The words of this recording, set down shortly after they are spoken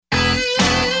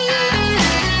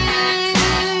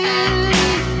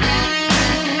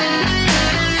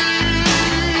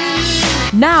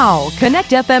Now, Connect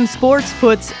FM Sports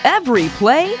puts every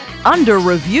play under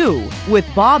review with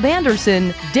Bob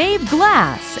Anderson, Dave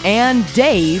Glass, and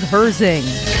Dave Herzing.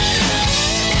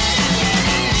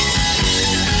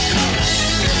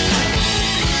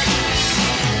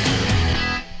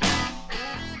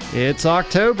 It's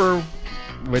October,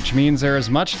 which means there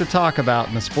is much to talk about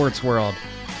in the sports world.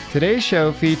 Today's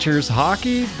show features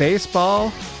hockey, baseball,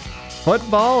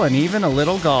 football, and even a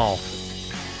little golf.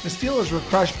 The Steelers were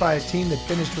crushed by a team that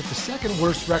finished with the second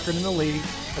worst record in the league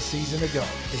a season ago.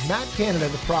 Is Matt Canada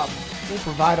the problem? We'll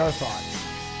provide our thoughts.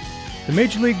 The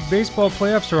Major League Baseball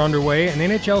playoffs are underway and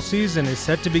NHL season is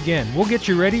set to begin. We'll get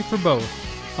you ready for both.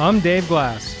 I'm Dave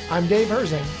Glass. I'm Dave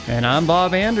Herzing. And I'm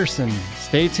Bob Anderson.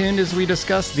 Stay tuned as we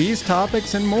discuss these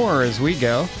topics and more as we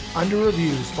go. Under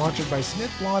Review, sponsored by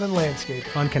Smith Lawn and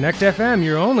Landscape. On Connect FM,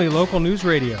 your only local news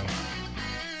radio.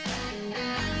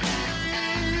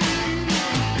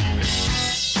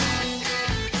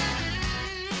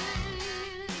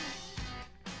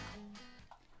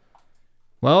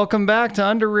 Welcome back to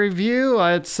Under Review.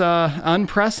 It's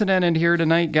unprecedented here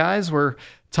tonight, guys. We're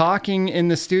talking in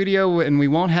the studio and we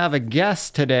won't have a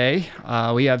guest today.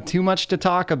 We have too much to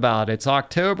talk about. It's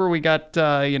October. We got,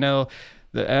 the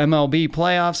MLB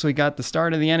playoffs. We got the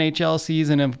start of the NHL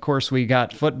season. And of course, we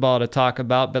got football to talk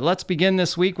about. But let's begin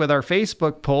this week with our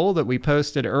Facebook poll that we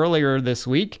posted earlier this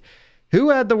week. Who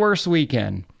had the worst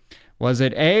weekend? Was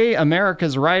it A,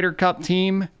 America's Ryder Cup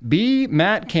team, B,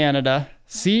 Matt Canada,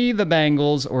 C, the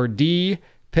Bengals, or D,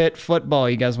 Pitt football?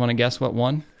 You guys want to guess what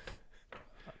won?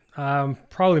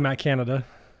 Probably Matt Canada.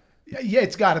 Yeah,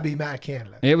 it's got to be Matt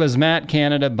Canada. It was Matt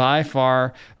Canada by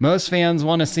far. Most fans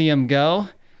want to see him go,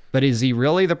 but is he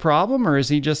really the problem or is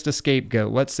he just a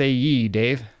scapegoat? What say ye,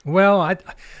 Dave? Well,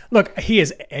 look, he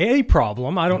is a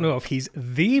problem. I don't know if he's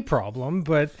the problem,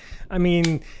 but I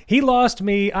mean, he lost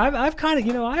me. I've kind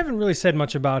of, I haven't really said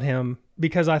much about him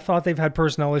because I thought they've had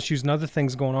personnel issues and other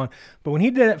things going on. But when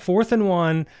he did it 4th and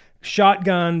 1,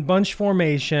 shotgun, bunch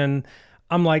formation,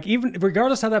 I'm like, even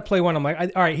regardless how that play went, I'm like,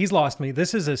 all right, he's lost me.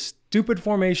 This is a stupid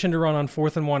formation to run on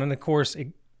 4th and 1. And of course, it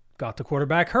got the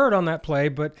quarterback hurt on that play,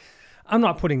 but I'm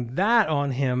not putting that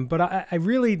on him. But I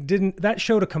really didn't. That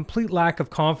showed a complete lack of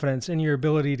confidence in your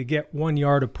ability to get 1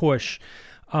 yard of push.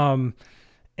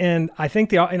 And I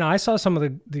think I saw some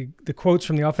of the quotes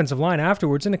from the offensive line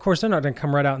afterwards, and of course they're not going to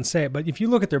come right out and say it, but if you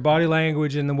look at their body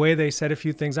language and the way they said a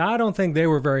few things, I don't think they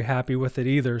were very happy with it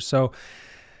either. So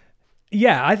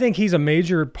yeah, I think he's a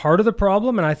major part of the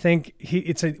problem, and I think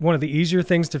it's one of the easier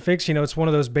things to fix. It's one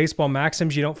of those baseball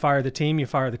maxims: you don't fire the team, you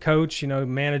fire the coach,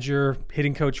 manager,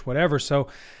 hitting coach, whatever. So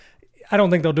I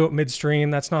don't think they'll do it midstream.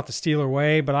 That's not the Steeler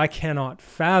way, but I cannot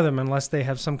fathom, unless they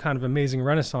have some kind of amazing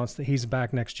renaissance, that he's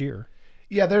back next year.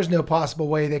 Yeah, there's no possible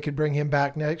way they could bring him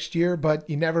back next year, but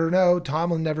you never know.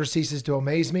 Tomlin never ceases to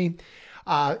amaze me.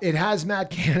 It has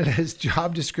Matt Canada's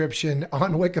job description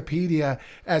on Wikipedia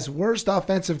as worst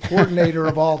offensive coordinator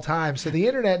of all time. So the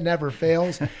internet never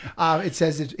fails. It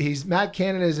says he's Matt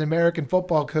Canada is an American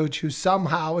football coach who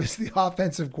somehow is the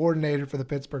offensive coordinator for the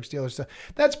Pittsburgh Steelers. So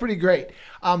that's pretty great.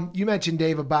 You mentioned,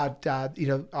 Dave, about,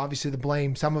 obviously the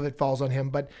blame, some of it falls on him,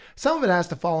 but some of it has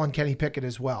to fall on Kenny Pickett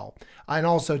as well. And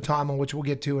also Tomlin, which we'll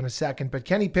get to in a second. But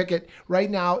Kenny Pickett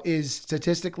right now is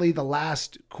statistically the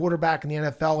last quarterback in the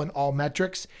NFL in all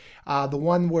metrics. The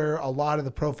one where a lot of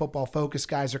the Pro Football Focus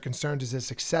guys are concerned is his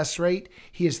success rate.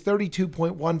 He is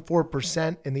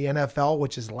 32.14% in the NFL,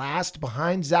 which is last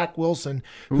behind Zach Wilson,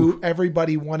 who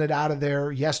everybody wanted out of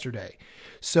there yesterday.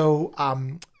 So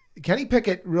Kenny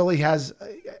Pickett really has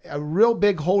a real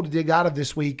big hole to dig out of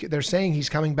this week. They're saying he's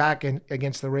coming back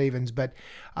against the Ravens, but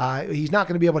he's not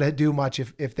going to be able to do much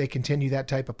if they continue that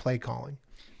type of play calling.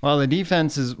 Well, the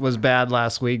defense was bad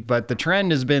last week, but the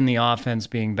trend has been the offense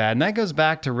being bad. And that goes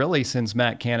back to really since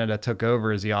Matt Canada took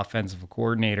over as the offensive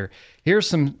coordinator. Here's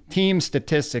some team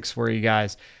statistics for you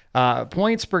guys.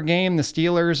 Points per game, the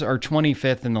Steelers are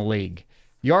 25th in the league.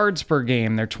 Yards per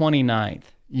game, they're 29th.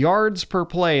 Yards per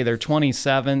play, they're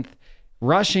 27th.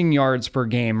 Rushing yards per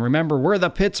game. Remember, we're the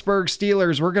Pittsburgh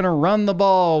Steelers. We're going to run the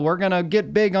ball. We're going to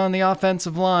get big on the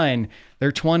offensive line.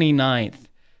 They're 29th.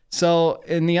 So,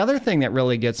 and the other thing that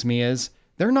really gets me is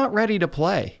they're not ready to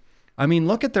play. I mean,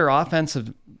 look at their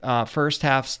offensive first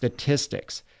half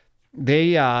statistics.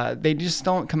 They just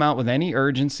don't come out with any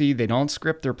urgency. They don't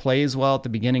script their plays well at the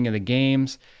beginning of the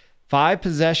games. 5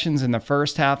 possessions in the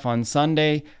first half on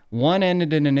Sunday. 1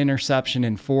 ended in an interception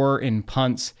and 4 in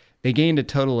punts. They gained a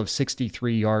total of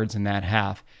 63 yards in that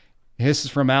half. This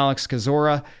is from Alex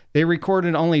Kozora. They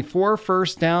recorded only 4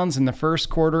 first downs in the first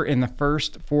quarter in the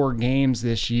first 4 games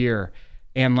this year.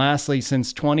 And lastly,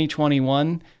 since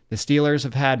 2021, The Steelers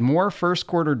have had more first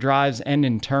quarter drives end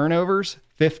in turnovers,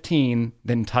 15,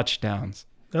 than touchdowns.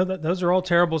 Those are all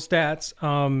terrible stats,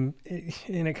 and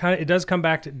it does come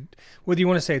back to whether you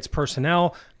want to say it's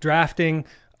personnel, drafting,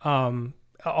 all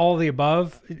of the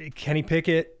above. Kenny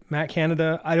Pickett, Matt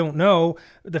Canada, I don't know.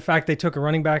 The fact they took a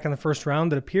running back in the first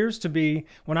round that appears to be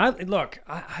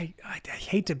I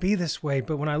hate to be this way,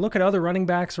 but when I look at other running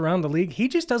backs around the league, he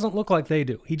just doesn't look like they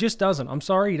do. He just doesn't. I'm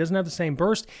sorry, he doesn't have the same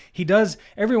burst. He does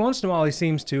every once in a while, he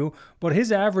seems to, but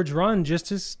his average run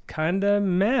just is kind of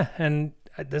meh. And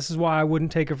this is why I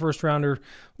wouldn't take a first rounder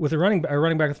with a running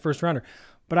back with a first rounder.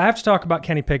 But I have to talk about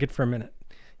Kenny Pickett for a minute.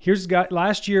 Here's a guy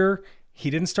last year. He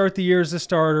didn't start the year as a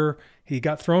starter. He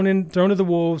got thrown to the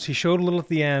Wolves. He showed a little at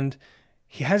the end.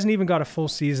 He hasn't even got a full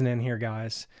season in here,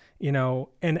 guys. And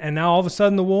now all of a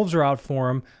sudden the Wolves are out for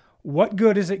him. What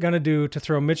good is it going to do to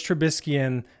throw Mitch Trubisky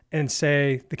in and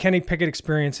say the Kenny Pickett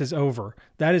experience is over?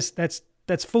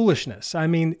 That's foolishness. I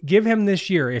mean, give him this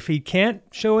year. If he can't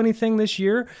show anything this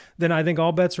year, then I think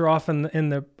all bets are off in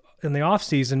the off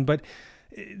season. But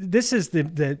this is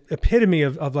the epitome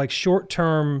of like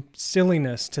short-term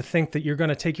silliness to think that you're going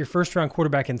to take your first-round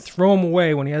quarterback and throw him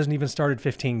away when he hasn't even started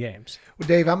 15 games. Well,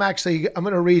 Dave, I'm going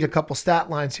to read a couple stat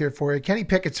lines here for you. Kenny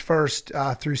Pickett's first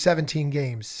through 17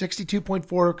 games,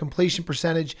 62.4 completion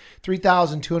percentage,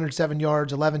 3,207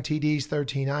 yards, 11 TDs,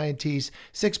 13 INTs,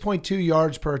 6.2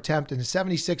 yards per attempt, and a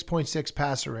 76.6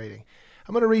 passer rating.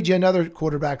 I'm going to read you another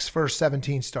quarterback's first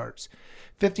 17 starts.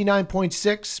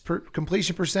 59.6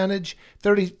 completion percentage,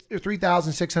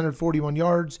 3,641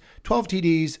 yards, 12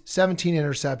 TDs, 17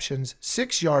 interceptions,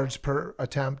 6 yards per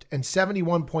attempt, and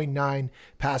 71.9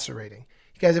 passer rating.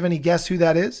 You guys have any guess who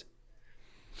that is?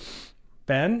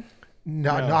 Ben?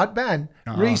 No. Not Ben.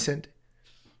 Recent.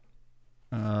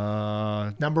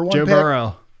 Number one Joe pick.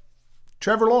 Burrow.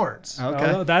 Trevor Lawrence.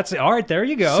 Okay. Oh, that's all right. There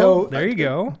you go. So, there you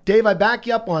go. Dave, I back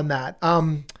you up on that.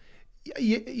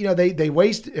 They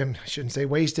wasted, and I shouldn't say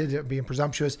wasted, being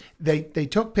presumptuous. They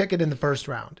took Pickett in the first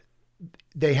round.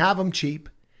 They have him cheap.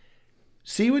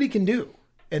 See what he can do.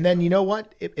 And then you know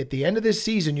what? At the end of this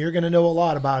season, you're going to know a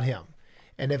lot about him.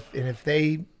 And if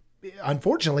they,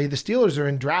 unfortunately, the Steelers are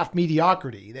in draft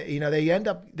mediocrity.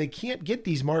 They can't get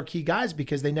these marquee guys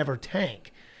because they never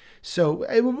tank. So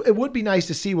it would be nice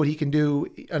to see what he can do.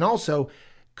 And also,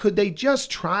 could they just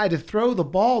try to throw the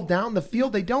ball down the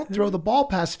field? They don't throw the ball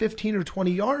past 15 or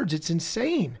 20 yards. It's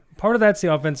insane. Part of that's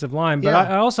the offensive line, but Yeah.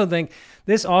 I also think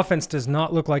this offense does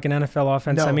not look like an NFL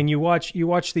offense. No. I mean, you watch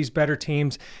these better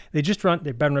teams. They just run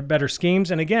better schemes.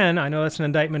 And again, I know that's an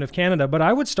indictment of Canada, but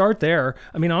I would start there.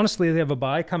 I mean, honestly, they have a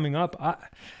bye coming up.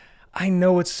 I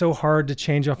know it's so hard to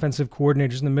change offensive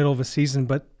coordinators in the middle of a season,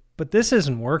 but this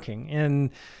isn't working.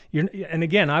 And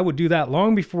again, I would do that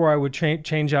long before I would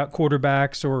change out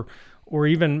quarterbacks or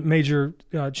even major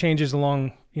changes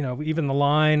along, even the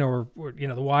line or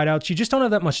the wideouts. You just don't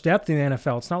have that much depth in the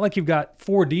NFL. It's not like you've got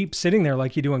four deep sitting there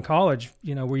like you do in college,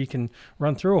 where you can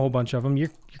run through a whole bunch of them.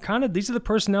 You're kind of, these are the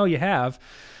personnel you have.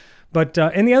 But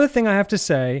and the other thing I have to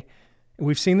say,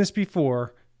 we've seen this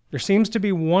before, there seems to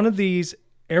be one of these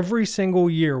every single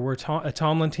year where a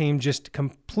Tomlin team just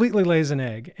completely lays an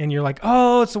egg and you're like,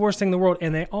 oh, it's the worst thing in the world.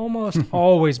 And they almost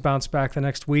always bounce back the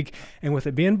next week. And with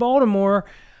it being Baltimore,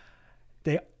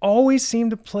 they always seem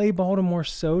to play Baltimore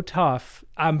so tough.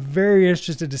 I'm very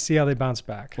interested to see how they bounce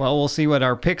back. Well, we'll see what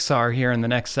our picks are here in the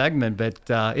next segment. But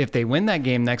if they win that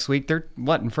game next week, they're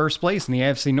in first place in the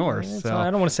AFC North. So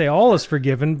I don't want to say all is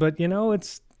forgiven, but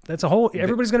that's a whole.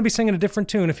 Everybody's going to be singing a different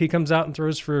tune if he comes out and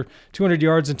throws for 200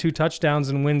 yards and 2 touchdowns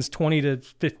and wins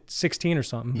 20-16 or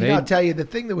something. I'll tell you, the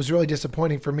thing that was really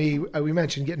disappointing for me, we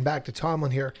mentioned getting back to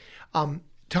Tomlin here.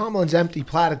 Tomlin's empty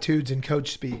platitudes and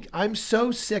coach speak. I'm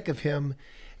so sick of him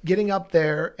getting up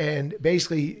there and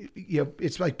basically,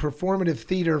 it's like performative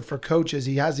theater for coaches.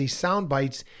 He has these sound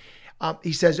bites.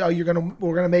 He says, we're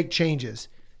gonna make changes.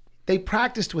 They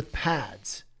practiced with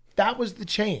pads. That was the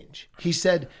change. He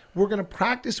said, we're going to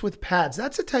practice with pads.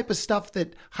 That's the type of stuff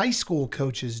that high school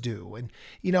coaches do. And,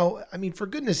 for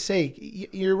goodness sake,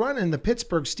 you're running the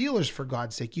Pittsburgh Steelers, for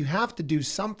God's sake. You have to do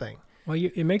something. Well,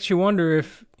 it makes you wonder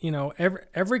if,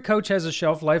 every coach has a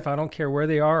shelf life. I don't care where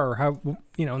they are or how,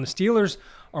 and the Steelers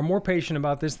are more patient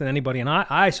about this than anybody. And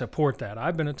I support that.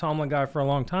 I've been a Tomlin guy for a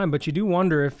long time, but you do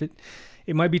wonder if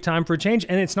it might be time for a change.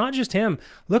 And it's not just him.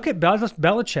 Look at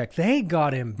Belichick. They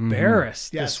got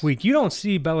embarrassed this week. You don't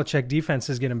see Belichick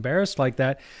defenses get embarrassed like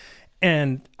that.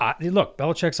 And look,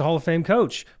 Belichick's a Hall of Fame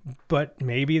coach, but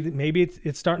maybe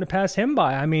it's starting to pass him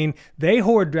by. I mean, they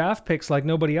hoard draft picks like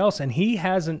nobody else, and he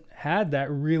hasn't had that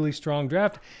really strong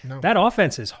draft. No. That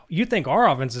offense is – you think our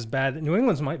offense is bad. New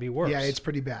England's might be worse. Yeah, it's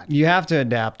pretty bad. You have to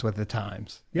adapt with the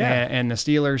times. Yeah. And the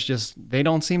Steelers just – they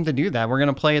don't seem to do that. We're going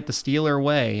to play it the Steeler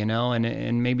way,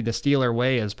 and maybe the Steeler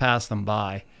way has passed them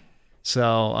by.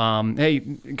 So, hey,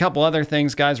 a couple other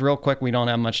things, guys, real quick. We don't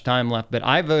have much time left, but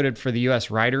I voted for the U.S.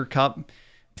 Ryder Cup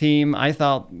team. I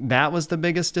thought that was the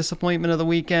biggest disappointment of the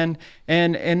weekend.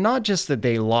 And not just that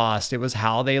they lost, it was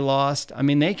how they lost. I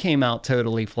mean, they came out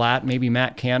totally flat. Maybe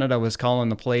Matt Canada was calling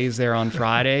the plays there on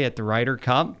Friday at the Ryder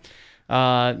Cup.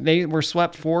 They were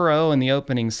swept 4-0 in the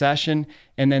opening session.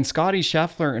 And then Scotty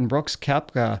Scheffler and Brooks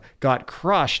Koepka got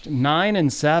crushed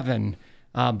 9-7.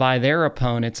 By their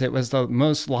opponents. It was the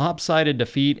most lopsided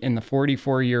defeat in the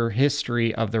 44-year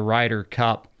history of the Ryder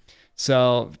Cup.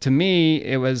 So to me,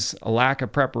 it was a lack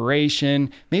of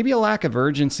preparation, maybe a lack of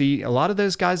urgency. A lot of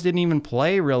those guys didn't even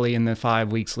play really in the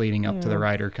 5 weeks leading up to the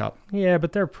Ryder Cup. Yeah,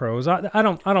 but they're pros. I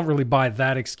don't really buy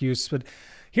that excuse, but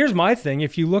here's my thing.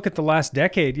 If you look at the last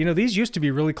decade, these used to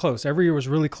be really close. Every year was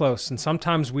really close. And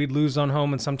sometimes we'd lose on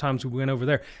home and sometimes we win over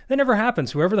there. That never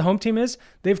happens. Whoever the home team is,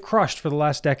 they've crushed for the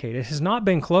last decade. It has not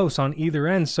been close on either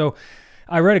end. So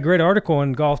I read a great article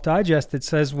in Golf Digest that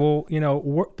says, well,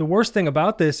 the worst thing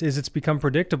about this is it's become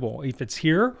predictable. If it's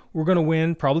here, we're going to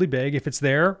win, probably big. If it's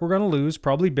there, we're going to lose,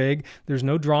 probably big. There's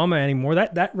no drama anymore.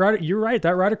 You're right.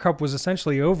 That Ryder Cup was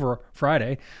essentially over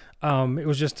Friday. It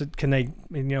was just, can they,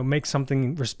 make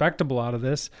something respectable out of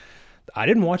this? I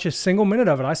didn't watch a single minute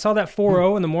of it. I saw that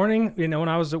 4-0 in the morning, when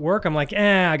I was at work. I'm like,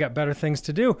 I got better things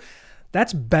to do.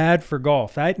 That's bad for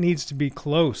golf. That needs to be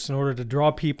close in order to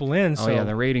draw people in. Oh, yeah,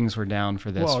 the ratings were down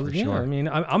for this, for sure. I mean,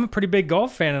 I'm a pretty big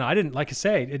golf fan, and I didn't, like I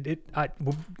say,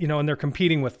 and they're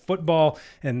competing with football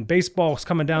and baseball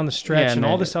coming down the stretch and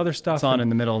all this other stuff. It's on in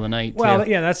the middle of the night, Well,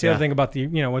 too. Yeah, that's the other thing about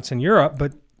what's in Europe,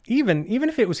 but even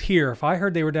if it was here, if I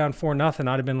heard they were down 4-0,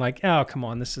 I'd have been like, oh, come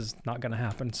on, this is not going to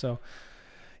happen. So,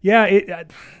 yeah,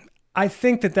 I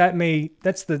think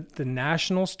that's the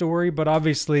national story, but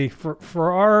obviously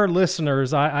for our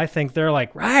listeners, I think they're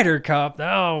like, Ryder Cup,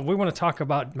 we want to talk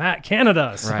about Matt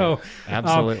Canada. So, right.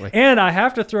 Absolutely. And I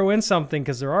have to throw in something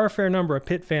because there are a fair number of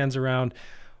Pitt fans around.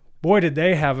 Boy, did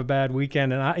they have a bad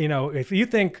weekend. And, if you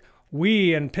think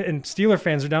we and Steeler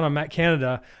fans are down on Matt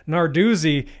Canada,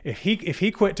 Narduzzi, if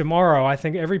he quit tomorrow, I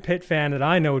think every Pitt fan that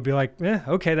I know would be like,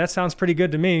 okay, that sounds pretty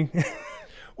good to me.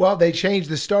 Well, they changed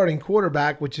the starting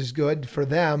quarterback, which is good for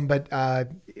them. But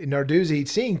Narduzzi,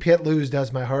 seeing Pitt lose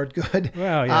does my heart good.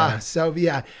 Well, yeah. Some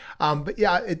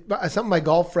of my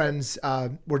golf friends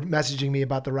were messaging me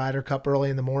about the Ryder Cup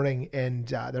early in the morning, and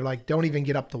they're like, "Don't even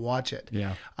get up to watch it."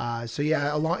 Yeah.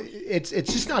 It's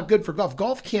just not good for golf.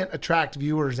 Golf can't attract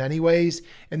viewers anyways,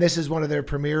 and this is one of their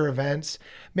premier events.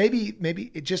 Maybe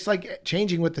it just like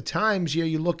changing with the times.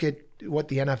 You look at what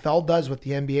the NFL does, what the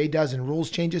NBA does, and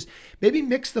rules changes. Maybe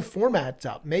mix the formats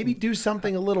up. Maybe do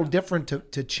something a little different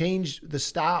to change the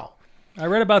style. I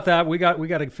read about that. We got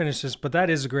to finish this, but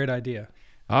that is a great idea.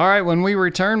 All right, when we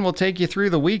return, we'll take you through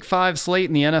the Week 5 slate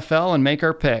in the NFL and make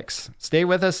our picks. Stay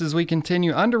with us as we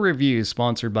continue Under Review,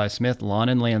 sponsored by Smith Lawn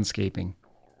and Landscaping.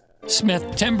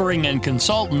 Smith Timbering and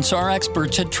Consultants are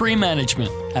experts at tree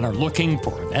management and are looking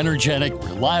for an energetic,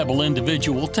 reliable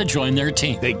individual to join their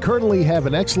team. They currently have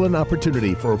an excellent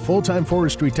opportunity for a full-time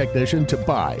forestry technician to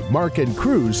buy, mark, and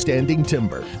cruise standing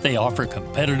timber. They offer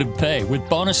competitive pay with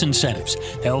bonus incentives,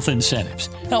 health insurance,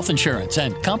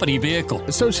 and company vehicle.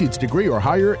 Associate's degree or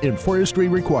higher in forestry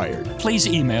required. Please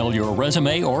email your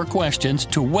resume or questions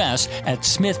to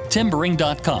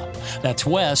wes@smithtimbering.com. That's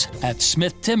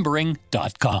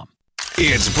wes@smithtimbering.com.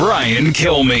 It's Brian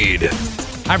Kilmeade.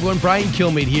 Hi everyone, Brian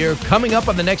Kilmeade here. Coming up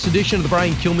on the next edition of the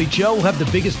Brian Kilmeade Show, we'll have the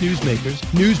biggest newsmakers,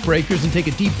 newsbreakers, and take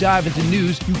a deep dive into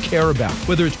news you care about.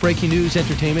 Whether it's breaking news,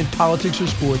 entertainment, politics, or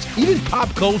sports, even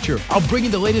pop culture, I'll bring you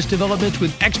the latest developments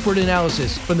with expert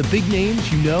analysis from the big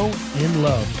names you know and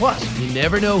love. Plus, you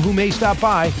never know who may stop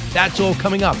by. That's all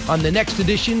coming up on the next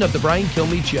edition of the Brian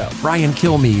Kilmeade Show. Brian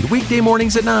Kilmeade, weekday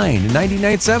mornings at 9,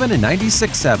 99.7 and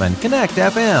 96.7 Connect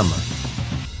FM.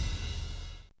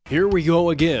 Here we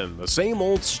go again, the same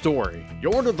old story.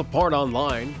 You order the part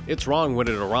online, it's wrong when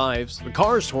it arrives, the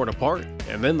car's torn apart,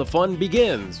 and then the fun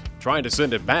begins. Trying to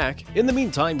send it back. In the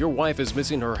meantime, your wife is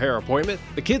missing her hair appointment,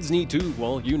 the kids need to,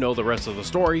 well, you know the rest of the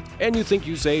story, and you think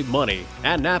you save money.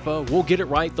 At Napa, we'll get it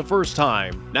right the first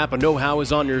time. Napa Know-How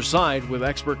is on your side with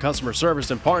expert customer service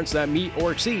and parts that meet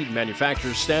or exceed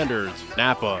manufacturer's standards.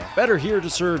 Napa, better here to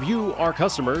serve you, our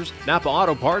customers. Napa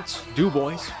Auto Parts, Du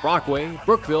Bois, Brockway,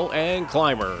 Brookville, and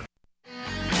Clymer.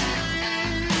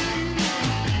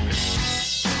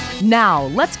 Now,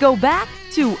 let's go back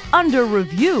to Under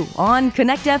Review on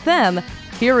Connect FM.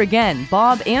 Here again,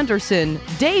 Bob Anderson,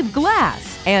 Dave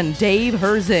Glass, and Dave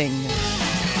Herzing.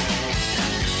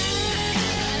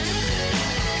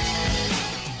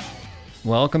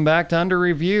 Welcome back to Under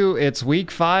Review. It's week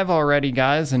 5 already,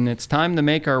 guys, and it's time to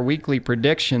make our weekly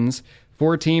predictions.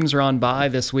 4 teams are on bye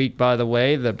this week, by the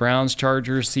way, the Browns,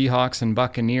 Chargers, Seahawks, and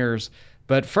Buccaneers.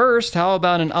 But first, how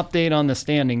about an update on the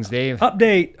standings, Dave?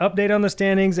 Update on the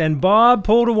standings. And Bob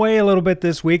pulled away a little bit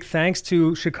this week thanks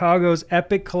to Chicago's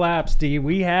epic collapse, D.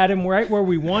 We had him right where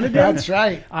we wanted him. That's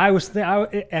right. I was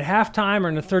at halftime or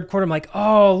in the third quarter, I'm like,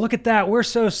 oh, look at that. We're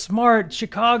so smart,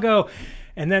 Chicago.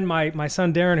 And then my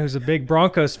son Darren, who's a big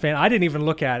Broncos fan, I didn't even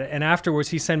look at it. And afterwards,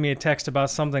 he sent me a text about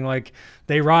something like,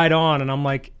 they ride on. And I'm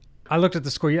like, I looked at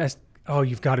the score. Yes. Oh,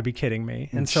 you've got to be kidding me.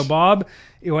 And so Bob,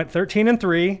 it went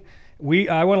 13-3.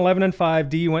 I went 11-5.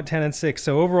 D went 10-6.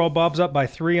 So overall, Bob's up by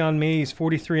 3 on me. He's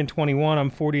 43-21. I'm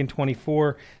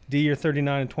 40-24. D, you're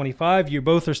 39-25. You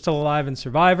both are still alive in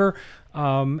Survivor,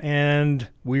 and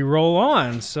we roll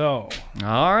on. So,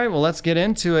 all right. Well, let's get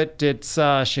into it. It's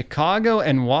Chicago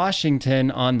and Washington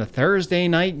on the Thursday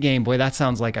night game. Boy, that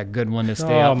sounds like a good one to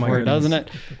stay up for, doesn't it?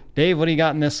 Dave, what do you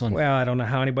got in this one? Well, I don't know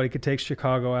how anybody could take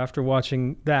Chicago after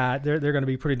watching that. They're going to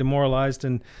be pretty demoralized.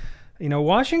 And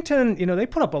Washington, they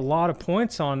put up a lot of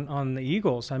points on the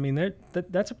Eagles. I mean,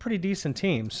 that's a pretty decent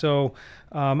team. So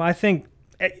I think,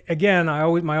 again, I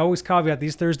always caveat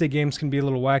these Thursday games can be a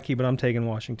little wacky, but I'm taking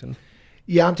Washington.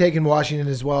 Yeah, I'm taking Washington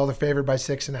as well. They're favored by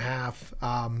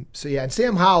 6.5. So yeah, and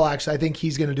Sam Howell, actually, I think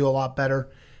he's going to do a lot better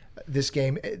this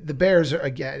game. The Bears are,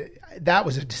 again, that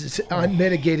was an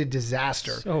unmitigated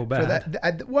disaster. So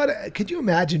bad. What could you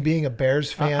imagine being a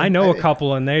Bears fan? I know a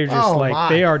couple, and they're just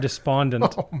they are despondent.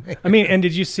 Oh, I mean, and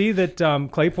did you see that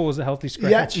Claypool was a healthy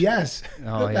scratch? Yes.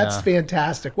 Oh, that's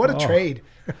fantastic. What a trade.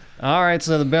 All right,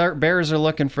 so the Bears are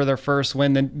looking for their first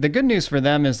win. The good news for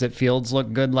them is that Fields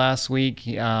looked good last week.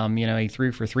 He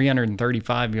threw for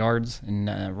 335 yards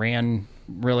and ran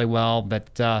really well.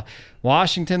 But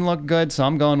Washington looked good, so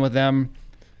I'm going with them.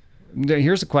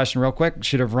 Here's a question real quick.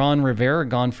 Should have Ron Rivera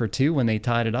gone for 2 when they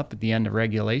tied it up at the end of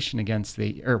regulation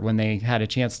when they had a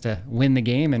chance to win the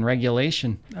game in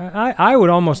regulation? I would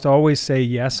almost always say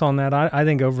yes on that. I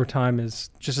think overtime is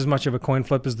just as much of a coin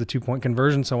flip as the 2-point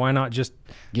conversion, so why not just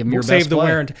give them your save best the play.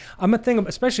 wear and tear? I'm a thing,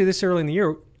 especially this early in the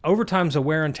year. Overtime's a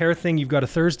wear and tear thing. You've got the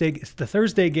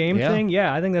Thursday game thing.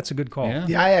 Yeah, I think that's a good call.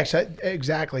 Yeah,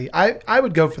 exactly. I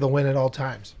would go for the win at all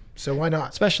times. So why not?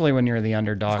 Especially when you're the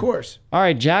underdog. Of course. All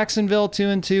right, Jacksonville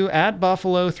 2-2 at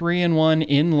Buffalo 3-1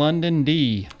 in London,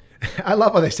 D. I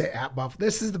love when they say at Buffalo.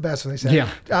 This is the best when they say.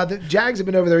 Yeah. The Jags have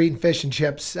been over there eating fish and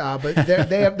chips, but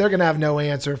they're going to have no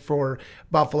answer for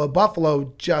Buffalo.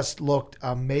 Buffalo just looked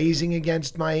amazing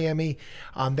against Miami.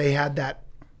 They had that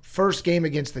first game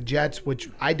against the Jets, which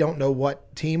I don't know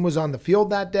what team was on the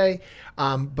field that day,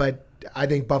 but I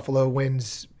think Buffalo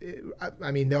wins.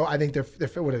 I think they're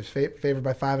favored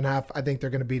by 5.5. I think they're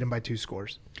going to beat them by 2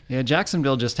 scores. Yeah,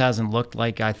 Jacksonville just hasn't looked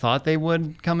like I thought they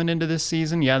would coming into this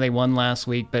season. Yeah, they won last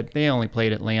week, but they only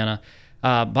played Atlanta.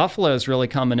 Buffalo's really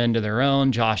coming into their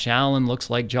own. Josh Allen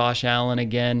looks like Josh Allen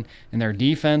again, and their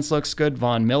defense looks good.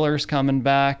 Von Miller's coming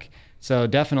back, so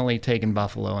definitely taking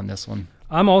Buffalo in this one.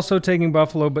 I'm also taking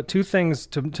Buffalo, but 2 things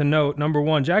to note. Number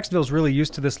 1, Jacksonville's really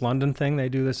used to this London thing. They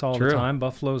do this all the time.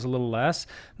 Buffalo's a little less.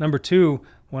 Number 2,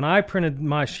 when I printed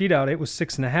my sheet out, it was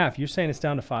 6.5. You're saying it's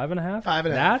down to 5.5? 5.5.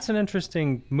 That's an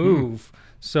interesting move.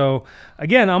 So,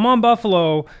 again, I'm on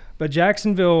Buffalo, but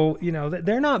Jacksonville,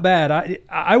 they're not bad.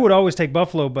 I would always take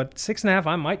Buffalo, but 6.5,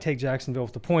 I might take Jacksonville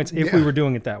with the points if we were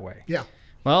doing it that way. Yeah.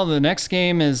 Well, the next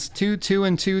game is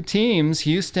 2-2 teams,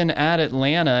 Houston at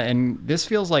Atlanta, and this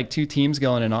feels like 2 teams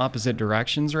going in opposite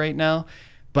directions right now.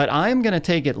 But I'm going to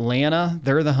take Atlanta.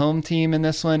 They're the home team in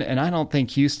this one, and I don't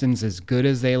think Houston's as good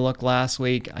as they looked last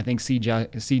week. I think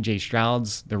C.J.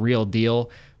 Stroud's the real deal,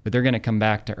 but they're going to come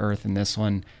back to earth in this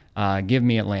one. Give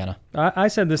me Atlanta. I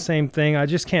said the same thing. I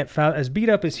just can't as beat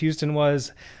up as Houston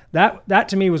was. That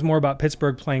to me was more about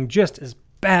Pittsburgh playing just as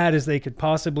bad as they could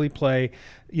possibly play.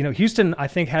 Houston, I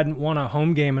think, hadn't won a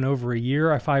home game in over a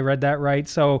year, if I read that right.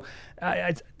 So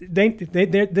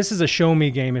this is a show-me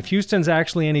game. If Houston's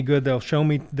actually any good, they'll show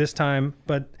me this time.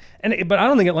 But I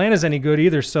don't think Atlanta's any good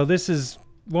either. So this is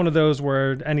one of those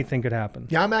where anything could happen.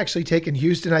 Yeah, I'm actually taking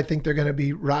Houston. I think they're going to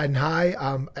be riding high.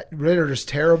 Ritter's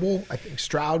terrible. I think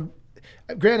Stroud,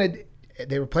 granted,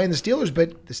 they were playing the Steelers,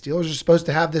 but the Steelers are supposed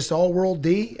to have this all-world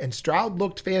D, and Stroud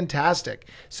looked fantastic.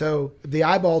 So the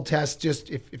eyeball test,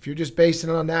 just if you're just basing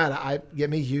it on that,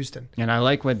 give me Houston. And I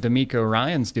like what D'Amico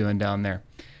Ryan's doing down there.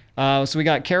 So we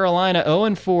got Carolina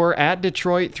 0-4 at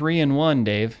Detroit 3-1,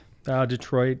 Dave.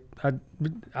 Detroit.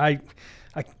 I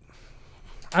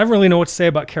don't really know what to say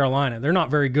about Carolina. They're not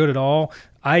very good at all.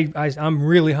 I'm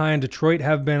really high on Detroit,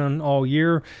 have been on all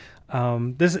year.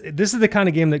 This is the kind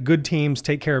of game that good teams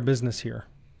take care of business here.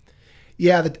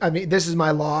 Yeah, this is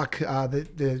my lock.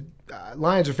 The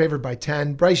Lions are favored by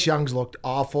 10. Bryce Young's looked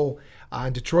awful.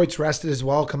 And Detroit's rested as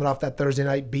well, coming off that Thursday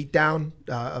night beatdown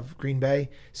of Green Bay.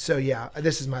 So, yeah,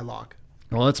 this is my lock.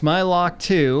 Well, it's my lock,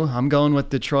 too. I'm going with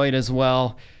Detroit as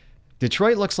well.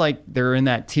 Detroit looks like they're in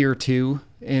that tier 2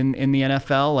 in the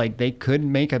NFL. Like, they could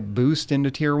make a boost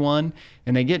into tier 1.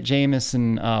 And they get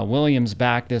Jameson Williams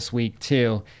back this week,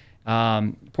 too.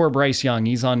 Poor Bryce Young.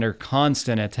 He's under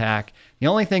constant attack. The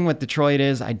only thing with Detroit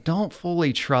is I don't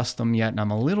fully trust them yet, and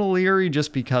I'm a little leery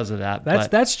just because of that.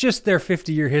 That's just their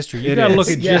 50-year history. You got to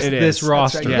look at just this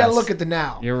roster. Right. You got to look at the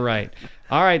now. You're right.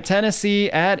 All right,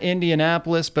 Tennessee at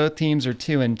Indianapolis. Both teams are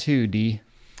 2-2, D.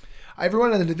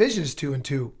 Everyone in the division is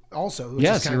 2-2 also. Which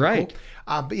yes, is you're right.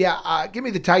 Cool. But yeah, give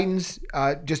me the Titans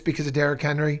just because of Derrick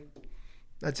Henry.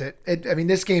 That's it.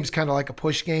 This game's kind of like a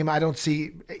push game. I don't see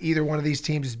either one of these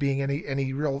teams as being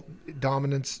any real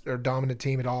dominant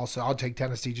team at all. So I'll take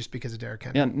Tennessee just because of Derrick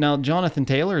Henry. Yeah. Now Jonathan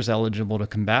Taylor is eligible to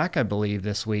come back, I believe,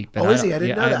 this week. But is he? I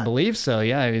didn't know that. I believe so.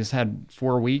 Yeah, he's had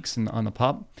 4 weeks on the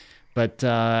pup, but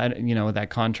with that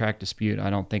contract dispute, I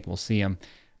don't think we'll see him.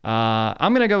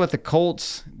 I'm gonna go with the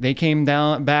Colts. They came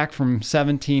back from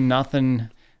 17-0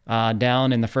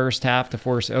 down in the first half to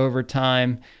force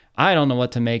overtime. I don't know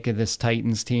what to make of this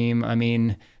Titans team. I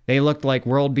mean, they looked like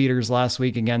world beaters last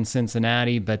week against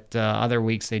Cincinnati, but other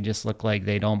weeks they just look like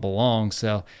they don't belong.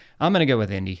 So I'm going to go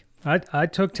with Indy. I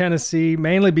took Tennessee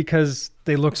mainly because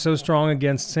they look so strong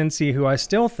against Cincy, who I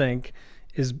still think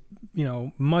is,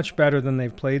 much better than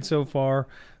they've played so far.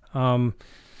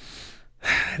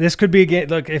 This could be a game.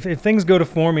 Look, if things go to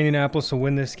form, Indianapolis will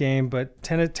win this game, but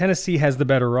Tennessee has the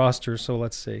better roster, so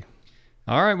let's see.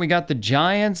 All right, we got the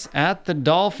Giants at the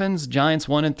Dolphins. Giants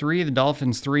 1-3, the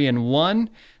Dolphins 3-1.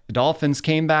 The Dolphins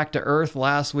came back to earth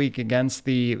last week against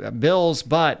the Bills,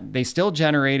 but they still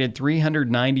generated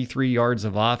 393 yards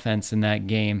of offense in that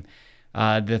game.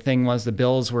 The thing was the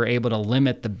Bills were able to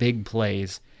limit the big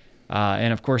plays.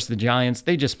 And, of course, the Giants,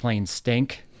 they just plain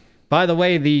stink. By the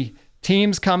way, the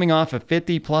teams coming off a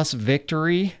 50-plus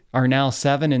victory are now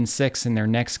 7-6 in their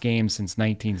next game since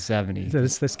 1970.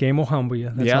 This game will humble you.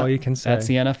 That's all you can say. That's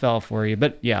the NFL for you.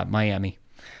 But, yeah, Miami.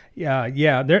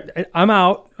 Yeah. I'm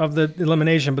out of the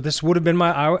elimination, but this would have been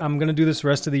I'm going to do this the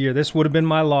rest of the year. This would have been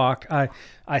my lock.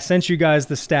 I sent you guys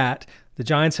the stat. The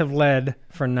Giants have led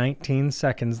for 19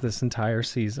 seconds this entire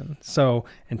season. So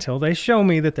until they show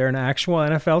me that they're an actual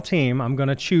NFL team, I'm going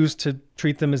to choose to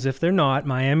treat them as if they're not.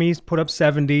 Miami's put up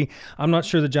 70. I'm not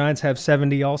sure the Giants have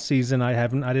 70 all season. I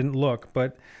didn't look,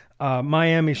 but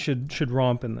Miami should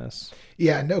romp in this.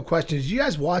 Yeah, no question. Did you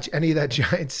guys watch any of that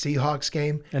Giants-Seahawks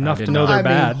game? Enough to know they're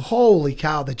bad. Holy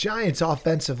cow, the Giants'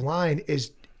 offensive line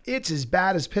it's as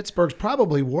bad as Pittsburgh's,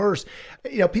 probably worse.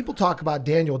 People talk about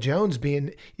Daniel Jones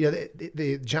being,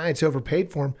 the Giants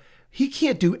overpaid for him. He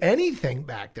can't do anything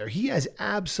back there. He has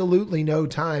absolutely no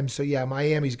time. So, yeah,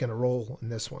 Miami's going to roll in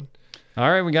this one. All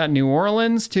right, we got New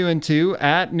Orleans 2-2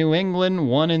 at New England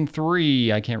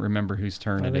 1-3. I can't remember whose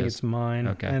turn it is. I think it's mine.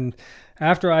 Okay. And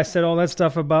after I said all that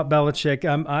stuff about Belichick,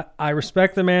 I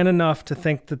respect the man enough to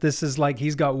think that this is like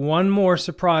he's got one more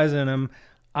surprise in him.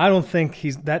 I don't think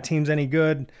that team's any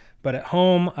good, but at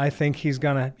home, I think he's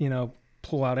going to,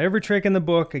 pull out every trick in the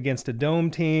book against a dome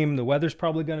team. The weather's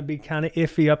probably going to be kind of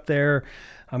iffy up there.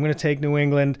 I'm going to take New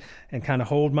England and kind of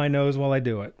hold my nose while I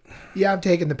do it. Yeah, I'm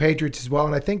taking the Patriots as well,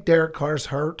 and I think Derek Carr's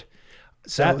hurt.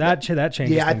 So that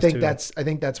changes. Yeah, I think too.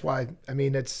 that's why.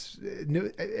 It's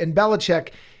new, and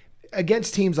Belichick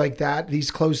against teams like that,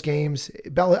 these close games.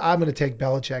 I'm going to take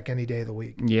Belichick any day of the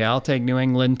week. Yeah, I'll take New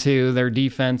England too. Their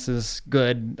defense is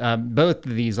good. Both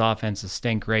of these offenses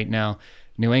stink right now.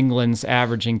 New England's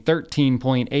averaging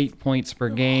 13.8 points per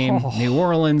game. New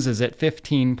Orleans is at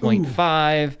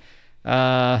 15.5.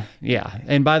 Yeah.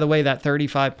 And by the way, that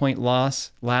 35-point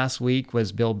loss last week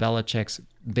was Bill Belichick's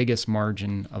biggest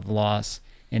margin of loss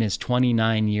in his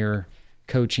 29-year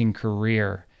coaching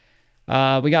career.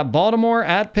 We got Baltimore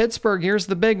at Pittsburgh. Here's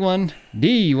the big one.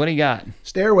 D, what do you got?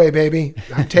 Stairway, baby.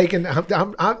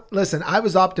 Listen, I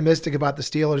was optimistic about the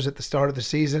Steelers at the start of the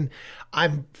season.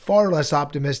 I'm far less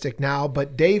optimistic now,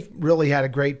 but Dave really had a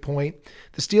great point.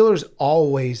 The Steelers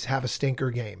always have a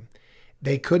stinker game.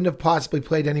 They couldn't have possibly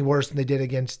played any worse than they did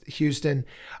against Houston.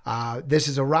 This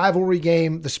is a rivalry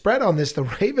game. The spread on this, the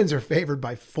Ravens are favored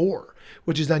by 4,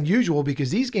 which is unusual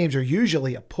because these games are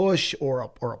usually a push or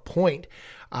a point.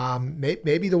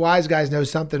 Maybe the wise guys know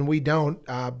something we don't,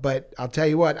 but I'll tell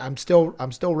you what, I'm still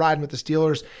riding with the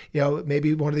Steelers.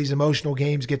 Maybe one of these emotional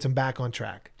games gets them back on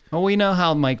track. Well, we know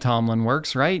how Mike Tomlin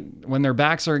works, right? When their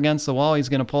backs are against the wall, he's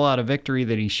going to pull out a victory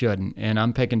that he shouldn't. And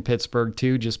I'm picking Pittsburgh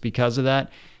too, just because of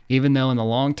that. Even though in the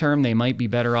long term, they might be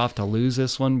better off to lose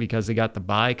this one because they got the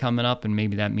bye coming up, and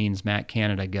maybe that means Matt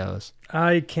Canada goes.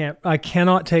 I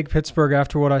cannot take Pittsburgh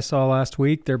after what I saw last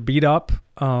week. They're beat up.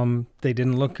 They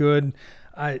didn't look good.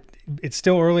 It's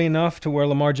still early enough to where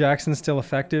Lamar Jackson's still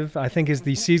effective. I think as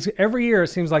the season, every year it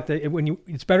seems like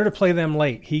it's better to play them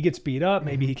late. He gets beat up.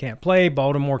 Maybe he can't play.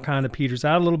 Baltimore kind of peters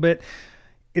out a little bit.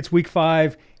 It's week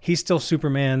 5. He's still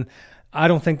Superman. I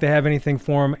don't think they have anything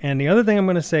for him. And the other thing I'm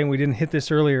going to say, and we didn't hit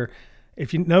this earlier,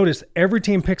 if you notice, every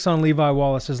team picks on Levi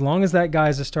Wallace. As long as that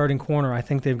guy's a starting corner, I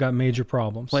think they've got major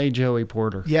problems. Play Joey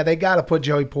Porter. Yeah, they got to put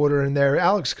Joey Porter in there.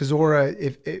 Alex Kozora,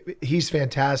 if he's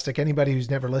fantastic. Anybody who's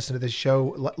never listened to this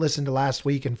show, listen to last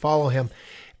week and follow him.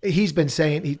 He's been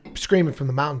screaming from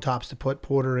the mountaintops to put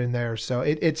Porter in there. So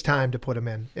it's time to put him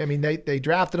in. I mean, they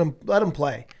drafted him. Let him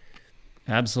play.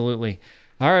 Absolutely.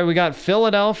 All right, we got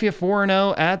Philadelphia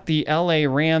 4-0 at the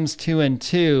LA Rams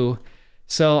 2-2.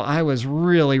 So I was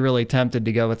really, really tempted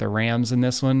to go with the Rams in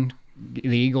this one.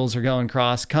 The Eagles are going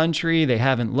cross country. They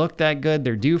haven't looked that good.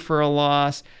 They're due for a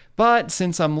loss. But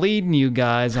since I'm leading you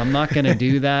guys, I'm not going to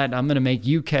do that. I'm going to make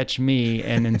you catch me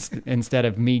and instead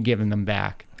of me giving them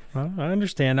back. Well, I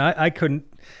understand. I couldn't.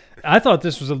 I thought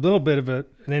this was a little bit of an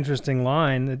interesting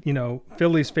line. That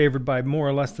Philly's favored by more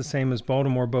or less the same as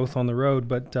Baltimore, both on the road.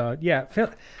 But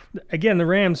again, the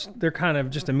Rams, they're kind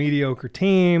of just a mediocre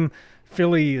team.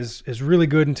 Philly is really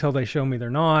good until they show me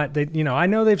they're not. I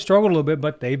know they've struggled a little bit,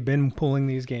 but they've been pulling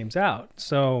these games out.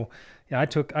 So yeah, I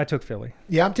took Philly.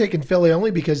 Yeah, I'm taking Philly only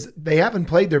because they haven't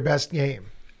played their best game.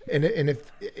 And if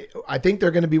I think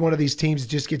they're going to be one of these teams that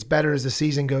just gets better as the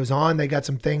season goes on. They got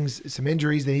some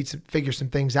injuries. They need to figure some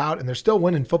things out, and they're still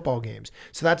winning football games.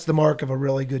 So that's the mark of a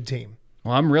really good team.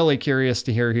 Well, I'm really curious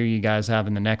to hear who you guys have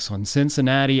in the next one.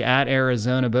 Cincinnati at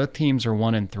Arizona. Both teams are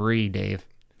 1-3, Dave.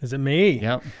 Is it me?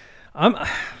 Yep. I'm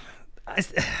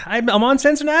on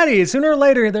Cincinnati. Sooner or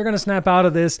later, they're going to snap out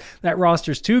of this. That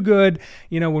roster's too good.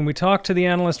 When we talked to the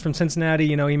analyst from Cincinnati,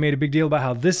 he made a big deal about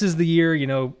how this is the year,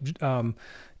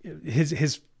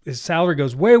 his salary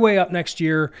goes way, way up next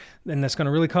year, and that's going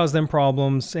to really cause them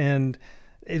problems. And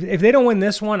if they don't win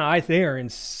this one, they are in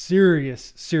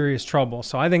serious, serious trouble.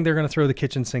 So I think they're going to throw the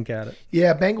kitchen sink at it.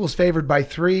 Yeah, Bengals favored by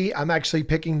 3. I'm actually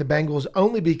picking the Bengals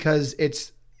only because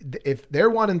if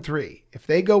they're 1-3, if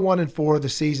they go 1-4, the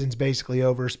season's basically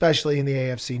over, especially in the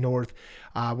AFC North,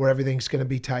 where everything's going to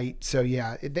be tight. So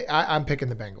yeah, I'm picking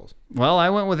the Bengals. Well, I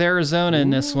went with Arizona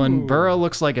in this one. Burrow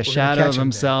looks like a shadow of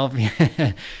himself,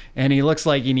 and he looks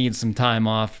like he needs some time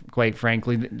off, quite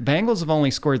frankly. The Bengals have only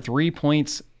scored 3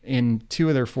 points in 2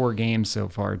 of their 4 games so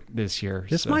far this year.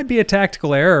 This might be a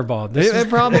tactical error, Bob. It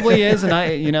probably is,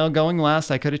 and going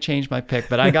last, I could have changed my pick,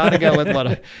 but I got to go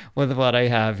with what I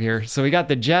have here. So we got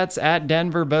the Jets at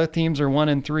Denver. Both teams are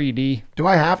 1-3. D. Do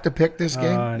I have to pick this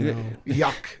game? No.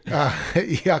 Yuck,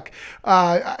 yuck.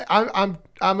 I'm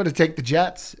going to take the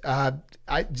Jets.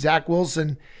 Zach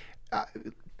Wilson.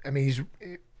 He's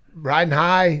riding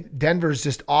high. Denver's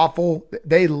just awful.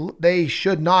 They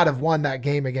should not have won that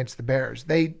game against the Bears.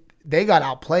 They got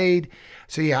outplayed.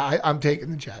 So yeah, I'm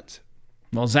taking the Jets.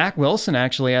 Well, Zach Wilson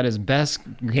actually had his best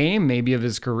game maybe of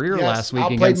his career last week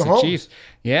outplayed against Mahomes. the Chiefs.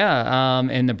 Yeah,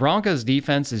 and the Broncos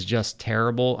defense is just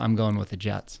terrible. I'm going with the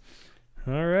Jets.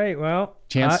 All right, well.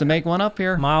 Chance to make one up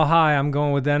here. Mile high, I'm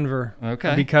going with Denver.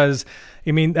 Okay. Because,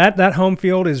 that home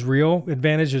field is real.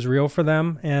 Advantage is real for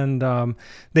them. And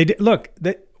they did,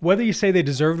 whether you say they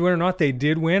deserved to win or not, they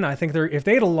did win. I think if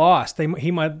they had lost, he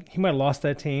might have lost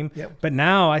that team. Yep. But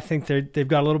now I think they've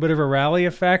got a little bit of a rally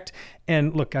effect.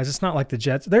 And look, guys, it's not like the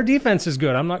Jets. Their defense is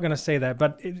good. I'm not going to say that.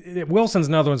 But Wilson's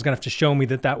another one's going to have to show me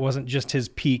that wasn't just his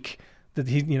peak. That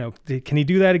can he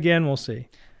do that again? We'll see.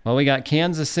 Well, we got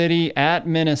Kansas City at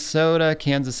Minnesota.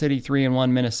 Kansas City 3-1,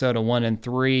 Minnesota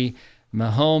 1-3.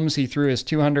 Mahomes, he threw his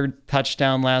 200th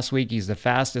touchdown last week. He's the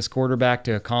fastest quarterback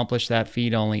to accomplish that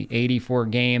feat, only 84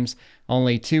 games.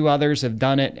 Only 2 others have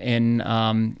done it in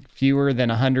fewer than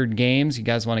 100 games. You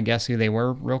guys want to guess who they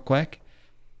were real quick?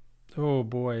 Oh,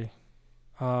 boy.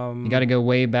 You got to go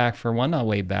way back for one, not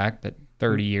way back, but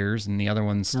 30 years, and the other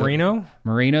one's still, Marino?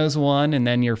 Marino's one, and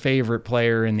then your favorite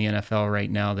player in the NFL right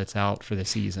now that's out for the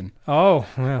season. Oh,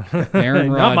 well.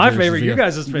 Aaron Rodgers. Not my favorite, you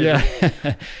guys' favorite.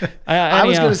 Yeah. I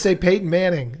was going to say Peyton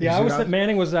Manning. Yeah,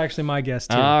 Manning was actually my guess,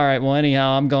 too. All right, well,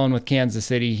 anyhow, I'm going with Kansas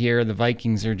City here. The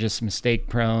Vikings are just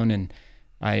mistake-prone, and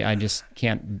I just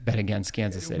can't bet against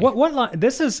Kansas City. What line?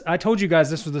 This is. I told you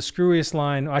guys this was the screwiest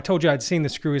line. I told you I'd seen the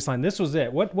screwiest line. This was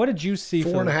it. What did you see?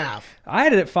 4.5. I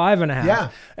had it at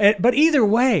 5.5. Yeah. But either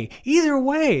way,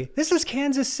 this is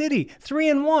Kansas City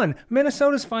 3-1.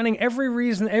 Minnesota's finding every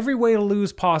way to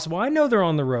lose possible. I know they're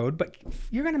on the road, but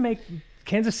you're going to make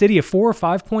Kansas City a 4 or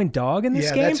 5 point dog in this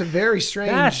game? Yeah, that's a very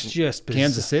strange. That's just bizarre.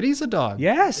 Kansas City's a dog.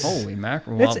 Yes. Holy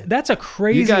mackerel! Well, that's a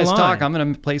crazy line. You guys talk. I'm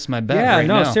going to place my bet right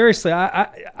now. Yeah, no, seriously.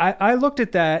 I looked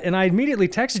at that and I immediately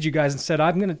texted you guys and said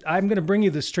I'm gonna bring you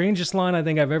the strangest line I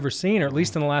think I've ever seen, or at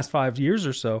least in the last 5 years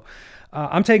or so.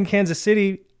 I'm taking Kansas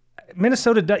City.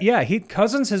 Minnesota,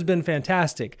 Cousins has been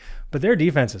fantastic, but their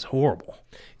defense is horrible.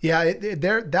 Yeah,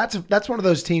 that's one of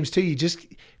those teams too.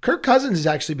 Kirk Cousins has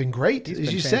actually been great.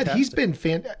 As you said, he's been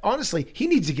honestly, he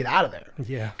needs to get out of there.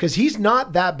 Yeah. Because he's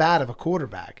not that bad of a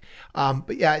quarterback.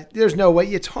 But yeah, there's no way.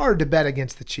 It's hard to bet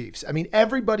against the Chiefs. I mean,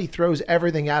 everybody throws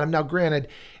everything at him. Now, granted,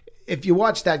 if you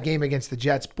watch that game against the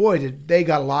Jets, boy, did they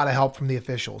got a lot of help from the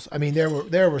officials. I mean,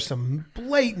 there were some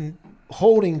blatant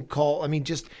holding call. I mean,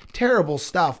 just terrible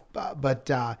stuff.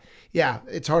 But yeah,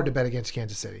 it's hard to bet against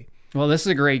Kansas City. Well, this is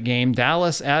a great game.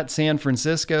 Dallas at San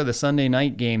Francisco, the Sunday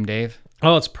night game, Dave.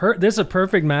 Oh, this is a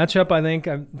perfect matchup, I think,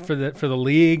 for the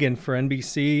league and for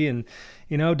NBC. And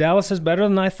Dallas is better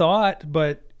than I thought,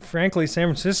 but frankly, San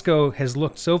Francisco has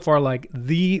looked so far like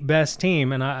the best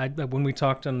team. And I when we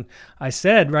talked, I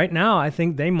said right now I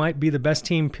think they might be the best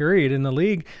team, period, in the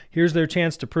league. Here's their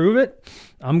chance to prove it.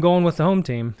 I'm going with the home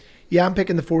team. Yeah, I'm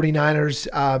picking the 49ers.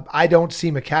 I don't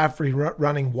see McCaffrey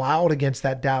running wild against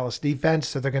that Dallas defense,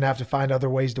 so they're going to have to find other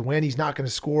ways to win. He's not going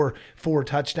to score 4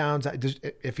 touchdowns.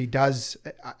 If he does,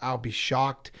 I'll be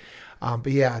shocked.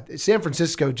 But yeah, San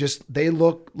Francisco, they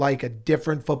look like a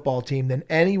different football team than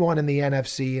anyone in the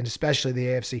NFC and especially the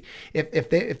AFC.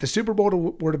 If the Super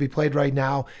Bowl were to be played right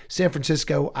now, San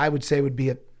Francisco, I would say, would be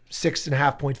a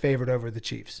 6.5 point favorite over the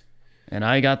Chiefs. And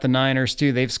I got the Niners,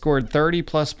 too. They've scored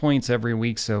 30-plus points every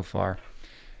week so far.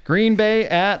 Green Bay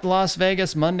at Las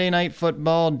Vegas, Monday Night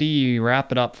Football. D, wrap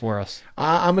it up for us.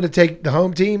 I'm going to take the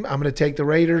home team. I'm going to take the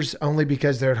Raiders only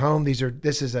because they're at home.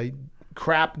 This is a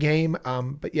crap game.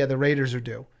 But, yeah, the Raiders are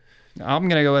due. I'm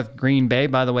going to go with Green Bay.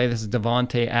 By the way, this is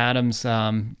Devontae Adams'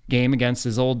 game against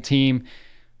his old team.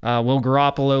 Will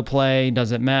Garoppolo play?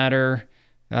 Does it matter?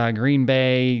 Green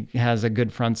Bay has a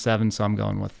good front seven, so I'm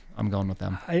going with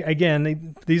them.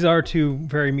 These are two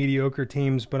very mediocre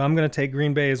teams, but I'm going to take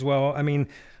Green Bay as well. I mean,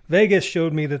 Vegas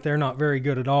showed me that they're not very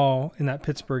good at all in that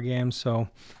Pittsburgh game, so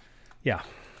yeah.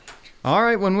 All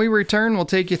right, when we return, we'll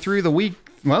take you through the week.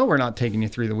 Well, we're not taking you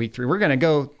through the week 3. We're going to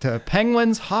go to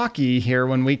Penguins hockey here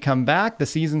when we come back. The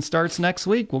season starts next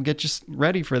week. We'll get you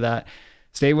ready for that.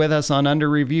 Stay with us on Under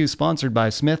Review, sponsored by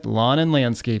Smith Lawn and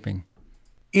Landscaping.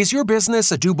 Is your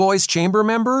business a Du Bois Chamber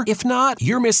member? If not,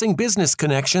 you're missing Business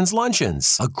Connections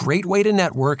Luncheons, a great way to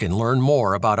network and learn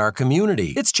more about our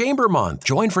community. It's Chamber Month.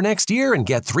 Join for next year and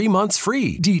get 3 months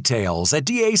free. Details at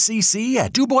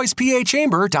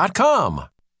DACC@DuBoisPAChamber.com.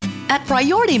 At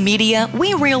Priority Media,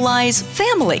 we realize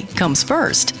family comes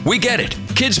first. We get it.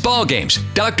 Kids' ball games,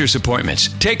 doctor's appointments,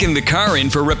 taking the car in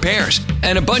for repairs,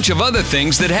 and a bunch of other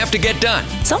things that have to get done.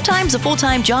 Sometimes a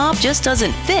full-time job just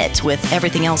doesn't fit with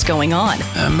everything else going on.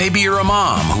 Maybe you're a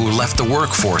mom who left the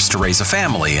workforce to raise a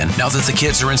family, and now that the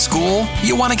kids are in school,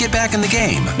 you want to get back in the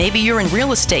game. Maybe you're in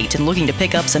real estate and looking to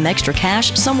pick up some extra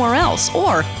cash somewhere else.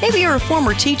 Or maybe you're a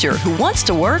former teacher who wants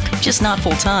to work, just not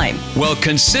full-time. Well,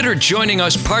 consider joining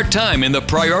us part-time in the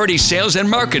Priority Sales and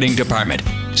Marketing Department.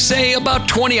 Say about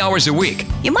 20 hours a week.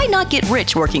 You might not get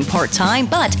rich working part-time,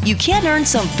 but you can earn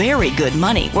some very good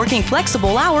money working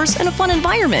flexible hours in a fun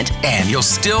environment. And you'll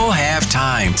still have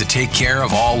time to take care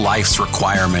of all life's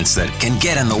requirements that can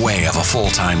get in the way of a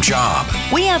full-time job.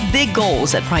 We have big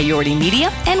goals at Priority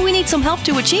Media, and we need some help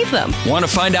to achieve them. Want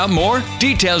to find out more?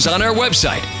 Details on our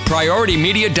website,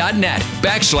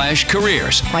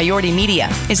 prioritymedia.net/careers. Priority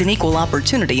Media is an equal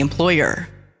opportunity employer.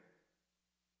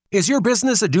 Is your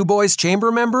business a Du Bois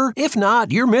Chamber member? If not,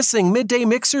 you're missing midday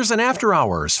mixers and after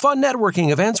hours, fun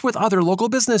networking events with other local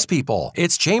business people.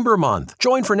 It's Chamber Month.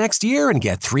 Join for next year and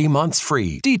get 3 months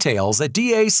free. Details at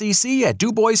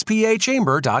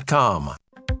DACC@DuBoisPAChamber.com.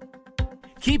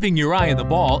 Keeping your eye on the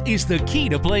ball is the key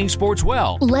to playing sports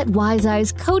well. Let Wise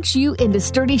Eyes coach you into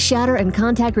sturdy shatter and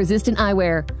contact-resistant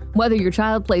eyewear. Whether your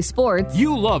child plays sports,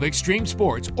 you love extreme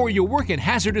sports, or you work in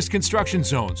hazardous construction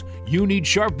zones, you need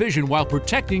sharp vision while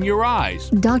protecting your eyes.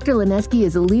 Dr. Lineski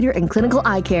is a leader in clinical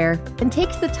eye care and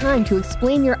takes the time to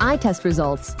explain your eye test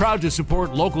results. Proud to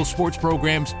support local sports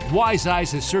programs, Wise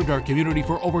Eyes has served our community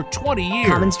for over 20 years.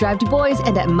 Commons Drive Du Bois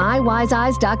and at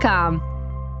mywiseeyes.com.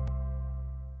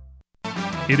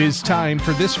 It is time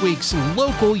for this week's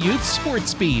local youth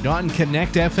sports beat on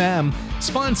Connect FM,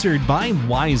 sponsored by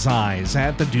Wise Eyes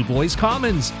at the Du Bois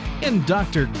Commons and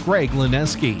Dr. Greg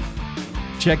Lineski.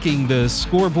 Checking the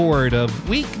scoreboard of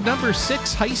week number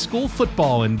 6 high school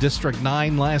football in District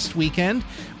 9 last weekend,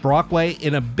 Brockway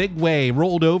in a big way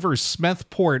rolled over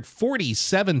Smethport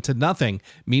 47-0.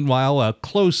 Meanwhile, a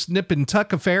close nip and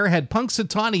tuck affair had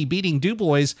Punxsutawney beating Du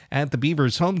Bois at the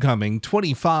Beavers homecoming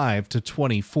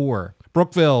 25-24.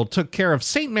 Brookville took care of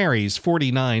St. Mary's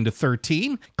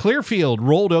 49-13. Clearfield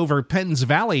rolled over Penns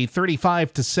Valley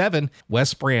 35-7.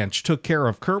 West Branch took care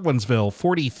of Curwensville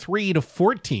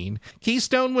 43-14.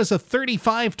 Keystone was a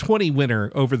 35-20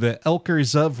 winner over the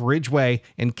Elkers of Ridgeway,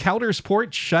 and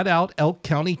Coudersport shut out Elk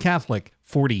County Catholic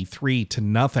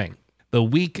 43-0. The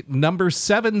week number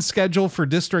 7 schedule for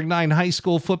District 9 high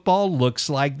school football looks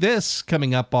like this.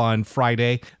 Coming up on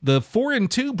Friday, the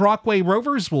 4-2 Brockway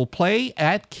Rovers will play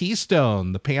at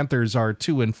Keystone. The Panthers are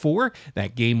 2-4.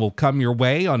 That game will come your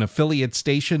way on affiliate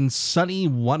station Sunny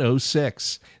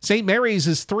 106. St. Mary's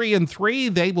is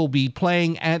 3-3. They will be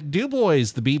playing at Du Bois.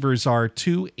 The Beavers are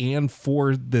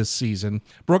 2-4 this season.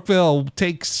 Brookville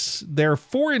takes their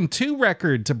 4-2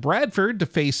 record to Bradford to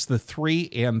face the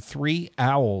 3-3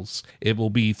 Owls. It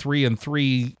will be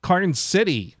 3-3 Karnes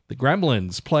City. The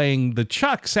Gremlins playing the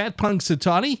Chucks at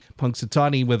Punxsutawney.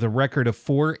 Punxsutawney with a record of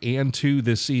 4-2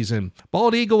 this season.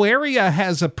 Bald Eagle area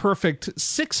has a perfect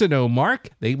 6-0 mark.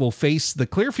 They will face the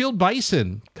Clearfield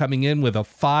Bison, coming in with a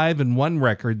 5-1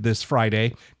 record this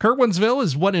Friday. Curwensville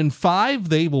is 1-5.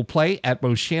 They will play at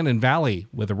Moshannon Valley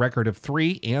with a record of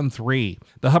 3-3.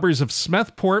 The Hubbers of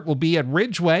Smethport will be at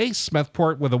Ridgeway.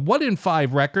 Smethport with a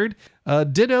 1-5 record.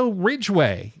 Ditto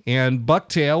Ridgeway, and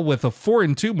Bucktail with a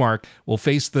 4-2 mark will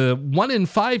face the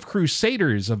 1-5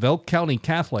 Crusaders of Elk County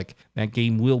Catholic. That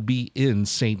game will be in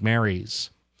St.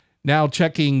 Mary's. Now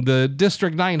checking the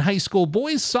District 9 high school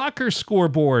boys soccer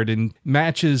scoreboard in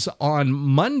matches on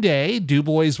Monday. Du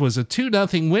Bois was a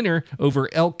 2-0 winner over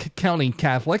Elk County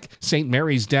Catholic. St.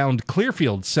 Mary's downed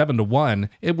Clearfield 7-1.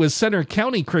 It was Center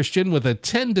County Christian with a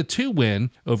 10-2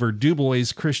 win over Du Bois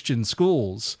Christian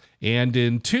Schools. And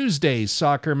in Tuesday's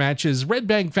soccer matches, Red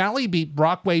Bank Valley beat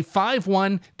Brockway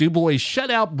 5-1. Du Bois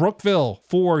shut out Brookville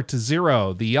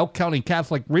 4-0. The Elk County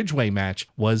Catholic Ridgeway match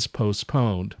was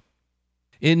postponed.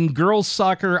 In girls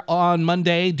soccer on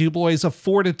Monday, Du Bois a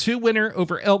 4-2 winner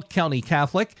over Elk County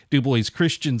Catholic. Du Bois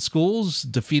Christian Schools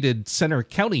defeated Center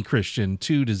County Christian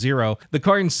 2-0. The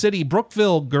Karnes City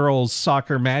Brookville girls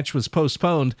soccer match was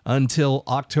postponed until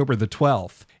October the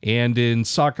 12th. And in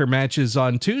soccer matches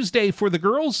on Tuesday for the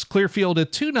girls, Clearfield a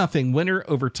 2-0 winner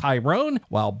over Tyrone,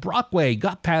 while Brockway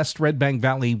got past Red Bank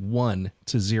Valley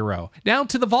 1-0. Now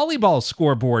to the volleyball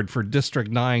scoreboard for District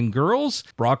 9 girls.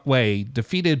 Brockway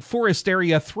defeated Forest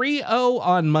Area 3-0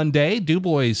 on Monday. Du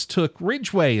Bois took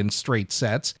Ridgeway in straight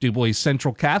sets. Du Bois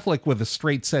Central Catholic with a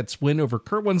straight sets win over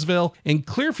Curwensville, and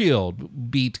Clearfield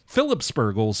beat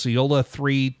Phillipsburg Osceola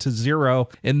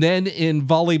 3-0. And then in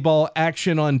volleyball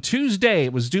action on Tuesday,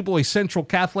 it was Du Bois Central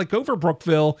Catholic over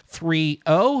Brookville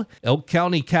 3-0. Elk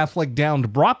County Catholic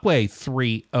downed Brockway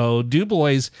 3-0. Du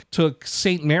Bois took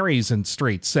St. Mary's in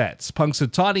straight sets.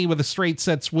 Punxsutawney with a straight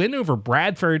sets win over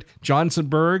Bradford.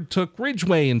 Johnsonburg took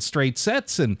Ridgeway in straight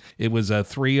sets, and it was a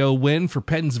 3-0 win for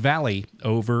Penns Valley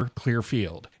over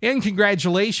Clearfield. And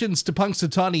congratulations to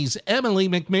Punxsutawney's Emily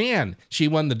McMahon. She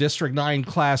won the District 9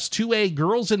 Class 2A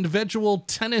Girls Individual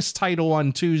Tennis title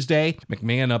on Tuesday.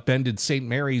 McMahon upended St.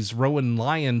 Mary's Rowan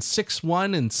Lyons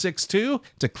 6-1 and 6-2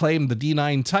 to claim the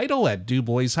D9 title at Du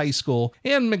Bois High School.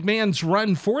 And McMahon's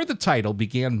run for the title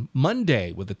began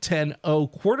Monday with a 10-0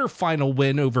 quarterfinal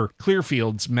win over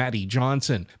Clearfield's Maddie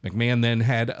Johnson. McMahon then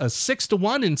had a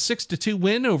 6-1 and 6-2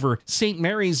 win over St.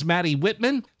 Mary's Maddie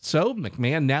Whitman. So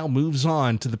McMahon now moves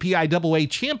on to the PIAA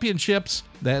Championships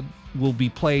that will be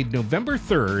played November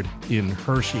 3rd in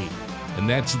Hershey. And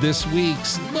that's this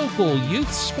week's local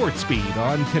youth sports beat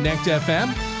on Connect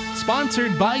FM,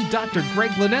 sponsored by Dr.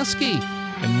 Greg Lineski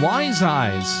and Wise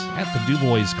Eyes at the Du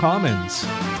Bois Commons.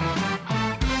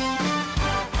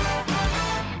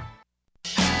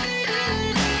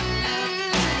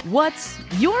 What's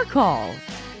your call?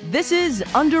 This is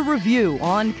Under Review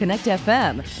on Connect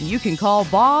FM. You can call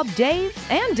Bob, Dave,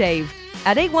 and Dave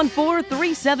at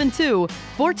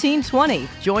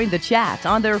 814-372-1420. Join the chat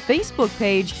on their Facebook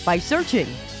page by searching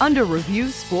Under Review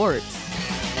Sports.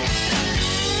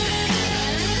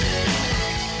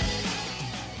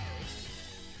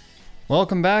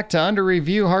 Welcome back to Under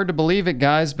Review. Hard to believe it,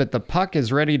 guys, but the puck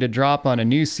is ready to drop on a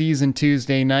new season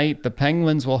Tuesday night. The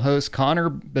Penguins will host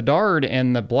Connor Bedard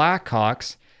and the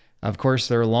Blackhawks. Of course,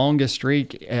 their longest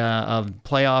streak of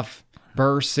playoff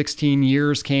bursts, 16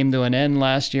 years, came to an end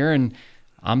last year, and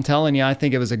I'm telling you, I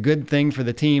think it was a good thing for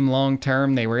the team long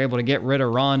term. They were able to get rid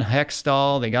of Ron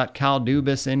Hextall. They got Kyle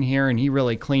Dubas in here, and he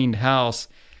really cleaned house.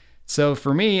 So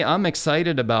for me, I'm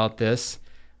excited about this.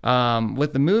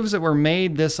 With the moves that were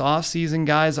made this offseason,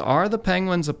 guys, are the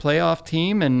Penguins a playoff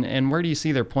team? And where do you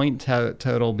see their point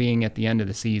total being at the end of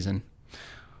the season?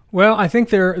 Well, I think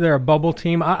they're a bubble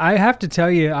team. I have to tell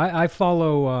you, I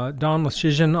follow Don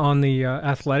Luszczyszyn on the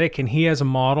Athletic, and he has a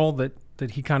model that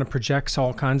he kind of projects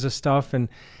all kinds of stuff. And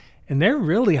they're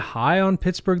really high on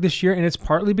Pittsburgh this year, and it's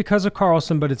partly because of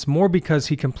Karlsson, but it's more because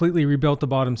he completely rebuilt the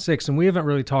bottom six, and we haven't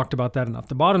really talked about that enough.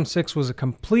 The bottom six was a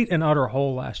complete and utter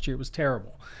hole last year. It was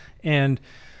terrible. And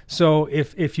so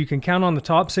if you can count on the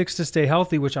top six to stay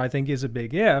healthy, which I think is a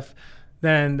big if,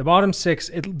 then the bottom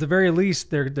six, at the very least,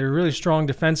 they're really strong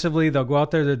defensively. They'll go out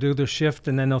there, they'll do their shift,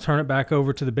 and then they'll turn it back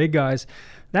over to the big guys.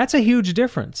 That's a huge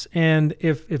difference. And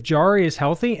if Jarry is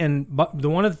healthy, but the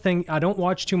one of the thing, I don't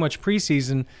watch too much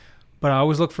preseason, but I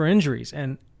always look for injuries.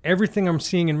 And everything I'm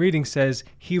seeing and reading says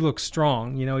he looks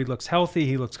strong. You know, he looks healthy,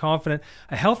 he looks confident.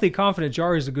 A healthy, confident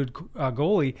Jarry is a good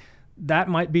goalie. That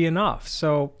might be enough.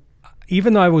 So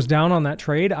even though I was down on that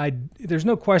trade, there's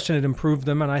no question it improved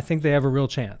them, and I think they have a real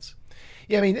chance.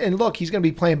 Yeah, I mean, and look, he's going to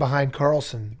be playing behind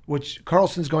Karlsson, which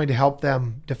Karlsson's going to help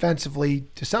them defensively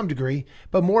to some degree,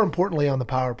 but more importantly on the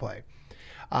power play.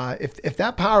 If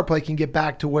that power play can get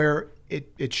back to where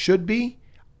it should be,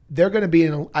 they're going to be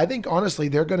I think honestly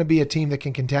they're going to be a team that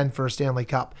can contend for a Stanley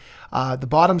Cup. The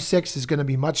bottom six is going to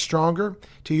be much stronger.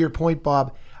 To your point,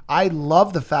 Bob, I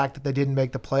love the fact that they didn't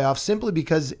make the playoffs simply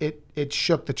because it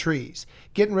shook the trees.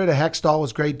 Getting rid of Hextall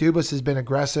was great. Dubas has been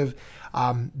aggressive.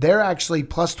 They're actually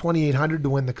plus 2,800 to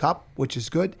win the Cup, which is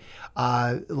good.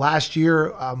 Last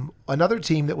year, another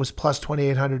team that was plus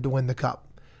 2,800 to win the Cup,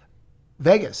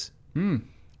 Vegas, and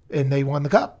they won the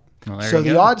Cup. Well, so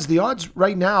the odds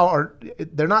right now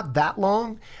they're not that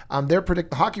long. The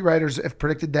hockey writers have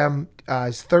predicted them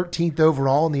as 13th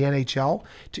overall in the NHL,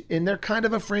 and they're kind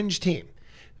of a fringe team.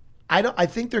 I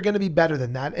think they're going to be better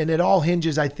than that, and it all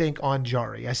hinges, I think, on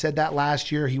Jarry. I said that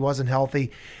last year. He wasn't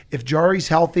healthy. If Jarry's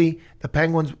healthy, the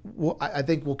Penguins, I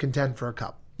think, will contend for a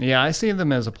Cup. Yeah, I see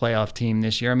them as a playoff team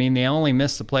this year. I mean, they only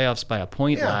missed the playoffs by a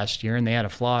point last year, and they had a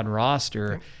flawed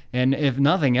roster. Okay. And if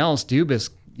nothing else, Dubas,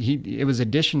 it was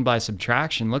addition by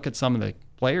subtraction. Look at some of the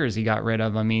players he got rid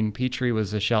of. I mean, Petrie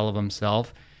was a shell of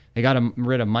himself. They got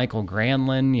rid of Michael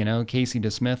Granlund. You know, Casey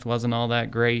DeSmith wasn't all that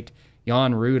great.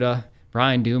 Jan Ruda.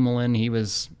 Brian Dumoulin, he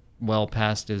was well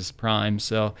past his prime.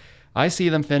 So I see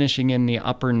them finishing in the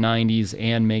upper 90s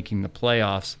and making the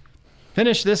playoffs.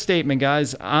 Finish this statement,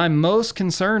 guys. I'm most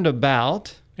concerned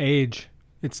about age.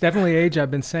 It's definitely age.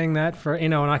 I've been saying that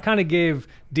and I kind of gave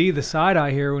D the side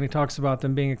eye here when he talks about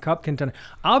them being a Cup contender.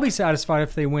 I'll be satisfied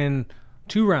if they win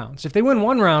 2 rounds. If they win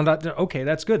 1 round, okay,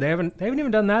 that's good. They haven't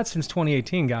even done that since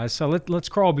 2018, guys. So let's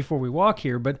crawl before we walk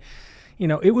here. But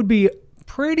it would be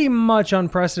pretty much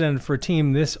unprecedented for a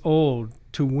team this old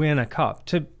to win a Cup.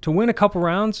 To win a couple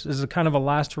rounds is a kind of a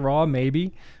last hurrah,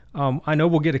 maybe. I know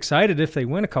we'll get excited if they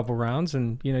win a couple rounds,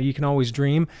 and you can always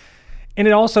dream. And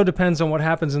it also depends on what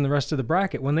happens in the rest of the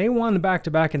bracket. When they won the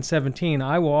back-to-back in 2017,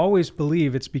 I will always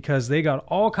believe it's because they got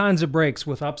all kinds of breaks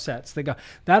with upsets.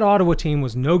 That Ottawa team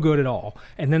was no good at all,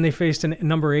 and then they faced a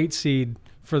number 8 seed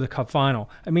for the Cup final.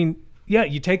 I mean, yeah,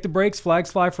 you take the breaks,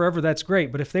 flags fly forever, that's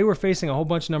great. But if they were facing a whole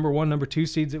bunch of number 1, number 2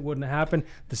 seeds, it wouldn't have happened.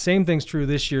 The same thing's true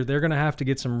this year. They're going to have to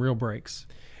get some real breaks.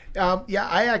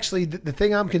 I actually, the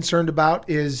thing I'm concerned about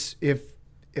is if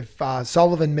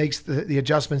Sullivan makes the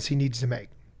adjustments he needs to make.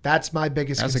 That's my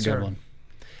biggest concern. That's a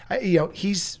good one.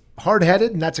 He's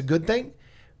hard-headed, and that's a good thing.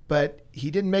 But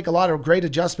he didn't make a lot of great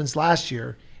adjustments last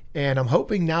year. And I'm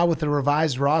hoping now with the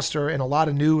revised roster and a lot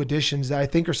of new additions that I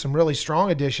think are some really strong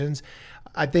additions,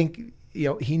 I think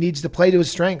he needs to play to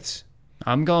his strengths.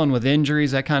 I'm going with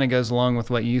injuries. That kind of goes along with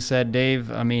what you said,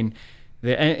 Dave. I mean,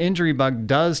 the injury bug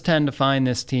does tend to find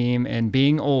this team, and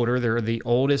being older, they're the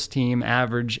oldest team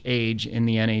average age in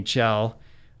the NHL.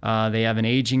 They have an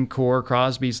aging core.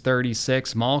 Crosby's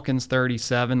 36, Malkin's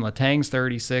 37, Letang's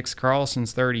 36,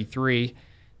 Karlsson's 33.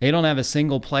 They don't have a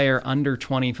single player under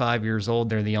 25 years old.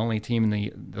 They're the only team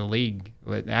in the league.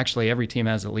 Actually, every team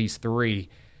has at least 3.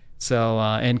 So,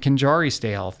 and can Jari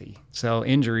stay healthy? So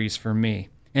injuries for me.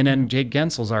 And then Jake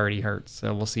Gensel's already hurt,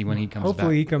 so we'll see when he comes back.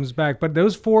 Hopefully he comes back. But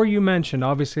those 4 you mentioned,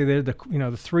 obviously they're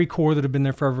the 3 core that have been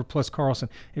there forever, plus Carlson.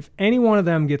 If any one of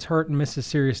them gets hurt and misses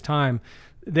serious time,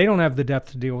 they don't have the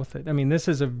depth to deal with it. I mean, this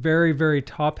is a very, very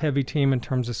top-heavy team in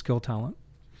terms of skill talent.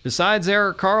 Besides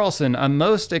Erik Karlsson, I'm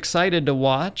most excited to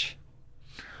watch.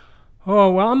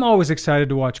 Oh, well, I'm always excited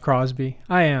to watch Crosby.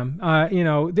 I am.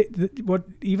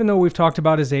 Even though we've talked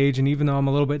about his age and even though I'm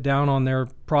a little bit down on their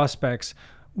prospects,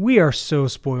 we are so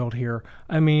spoiled here.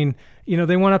 I mean,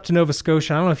 they went up to Nova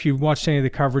Scotia. I don't know if you watched any of the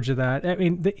coverage of that. I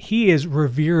mean, he is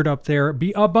revered up there,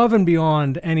 above and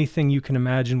beyond anything you can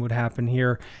imagine would happen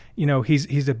here.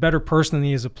 He's a better person than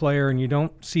he is a player, and you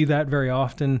don't see that very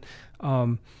often.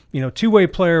 Two-way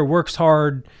player, works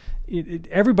hard.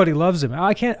 Everybody loves him.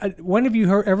 When have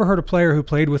you ever heard a player who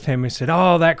played with him and said,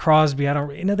 "Oh, that Crosby"?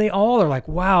 They all are like,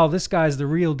 "Wow, this guy's the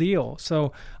real deal."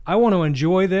 So I want to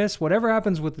enjoy this. Whatever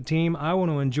happens with the team, I want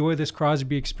to enjoy this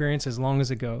Crosby experience as long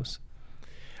as it goes.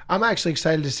 I'm actually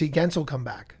excited to see Guentzel come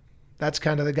back. That's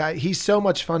kind of the guy. He's so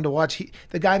much fun to watch.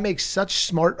 The guy makes such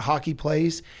smart hockey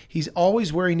plays. He's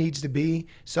always where he needs to be.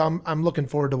 So I'm looking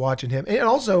forward to watching him. And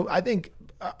also, I think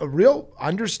a real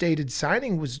understated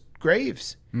signing was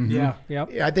Graves. Mm-hmm. Yeah.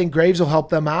 I think Graves will help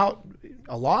them out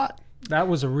a lot. That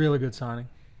was a really good signing.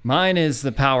 Mine is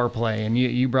the power play, and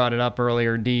you brought it up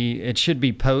earlier, D. It should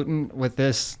be potent with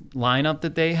this lineup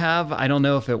that they have. I don't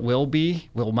know if it will be.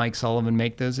 Will Mike Sullivan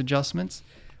make those adjustments?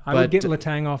 I would get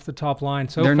Letang off the top line.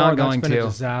 They're not going to. A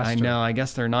disaster. I know. I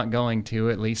guess they're not going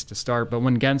to, at least to start. But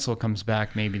when Guentzel comes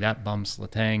back, maybe that bumps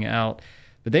Letang out.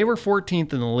 But they were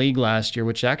 14th in the league last year,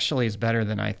 which actually is better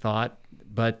than I thought.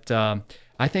 But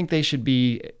I think they should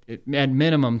be at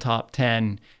minimum top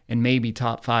 10 and maybe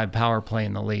top 5 power play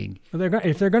in the league.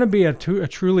 If they're going to be a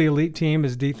truly elite team,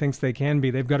 as D thinks they can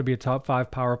be, they've got to be a top 5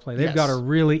 power play. They've got to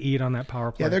really eat on that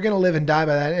power play. Yeah, they're going to live and die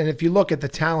by that. And if you look at the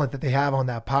talent that they have on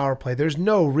that power play, there's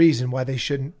no reason why they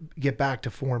shouldn't get back to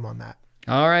form on that.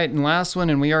 All right, and last one,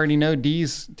 and we already know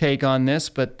D's take on this,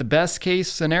 but the best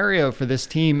case scenario for this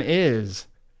team is?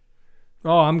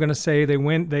 Oh, I'm going to say they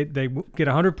win. They get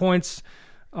 100 points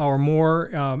or more.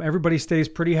 Everybody stays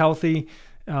pretty healthy.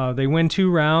 They win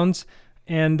 2 rounds,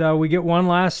 and we get one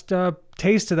last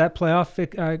taste of that playoff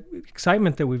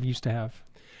excitement that we've used to have.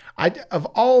 Of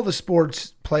all the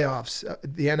sports playoffs,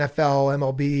 the NFL,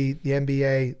 MLB, the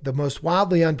NBA, the most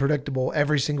wildly unpredictable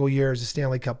every single year is the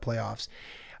Stanley Cup playoffs.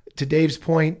 To Dave's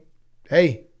point,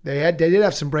 hey, they did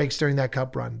have some breaks during that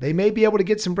Cup run. They may be able to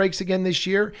get some breaks again this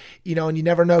year, and you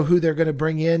never know who they're going to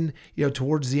bring in,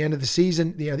 towards the end of the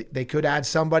season. They could add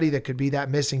somebody that could be that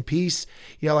missing piece,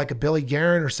 like a Billy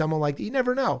Guerin or someone like that. You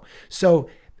never know. So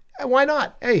why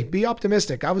not? Hey, be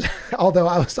optimistic. Although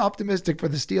I was optimistic for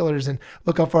the Steelers, and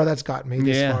look how far that's gotten me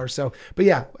this far. So, but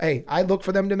yeah, hey, I look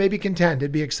for them to maybe contend.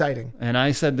 It'd be exciting. And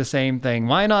I said the same thing.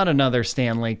 Why not another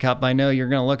Stanley Cup? I know you're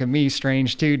going to look at me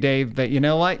strange too, Dave, but you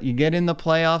know what? You get in the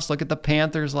playoffs. Look at the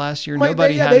Panthers last year.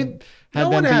 Nobody had them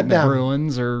beating the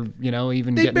Bruins, or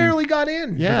even they barely got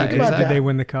in. Yeah, exactly. Did they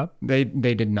win the cup? They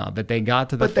did not, but they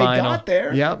got to the final. But they got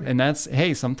there. Yep,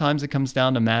 and sometimes it comes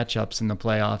down to matchups in the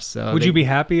playoffs. So would you be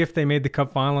happy if they made the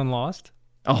cup final and lost?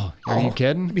 Oh, are you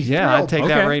kidding? Yeah, I'd take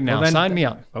that right now. Well, sign me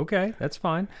up. Okay, that's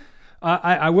fine.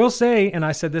 I will say, and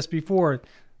I said this before,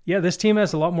 this team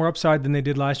has a lot more upside than they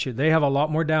did last year. They have a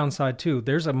lot more downside too.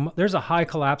 There's a high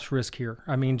collapse risk here.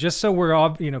 I mean, just so we're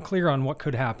all clear on what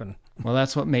could happen. Well,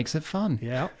 that's what makes it fun.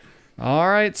 Yeah. All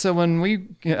right, so when we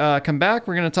come back,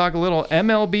 we're going to talk a little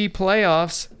MLB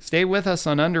playoffs. Stay with us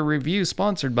on Under Review,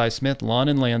 sponsored by Smith Lawn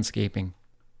and Landscaping.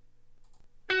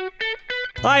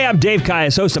 Hi, I'm Dave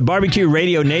Kayas, host of Barbecue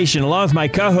Radio Nation, along with my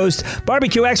co-host,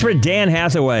 barbecue expert Dan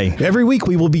Hathaway. Every week,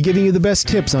 we will be giving you the best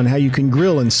tips on how you can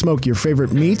grill and smoke your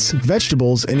favorite meats,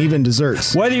 vegetables, and even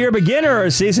desserts. Whether you're a beginner or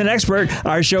a seasoned expert,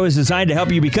 our show is designed to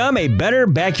help you become a better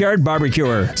backyard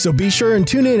barbecuer. So be sure and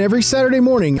tune in every Saturday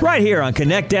morning, right here on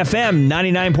Connect FM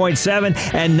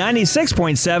 99.7 and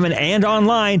 96.7, and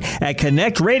online at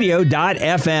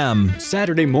connectradio.fm.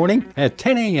 Saturday morning at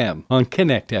 10 a.m. on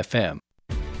Connect FM.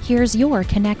 Here's your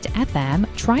Connect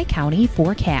FM Tri-County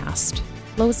forecast.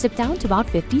 Lows dip down to about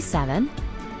 57.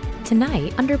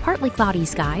 Tonight, under partly cloudy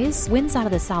skies, winds out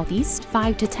of the southeast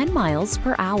 5 to 10 miles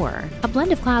per hour. A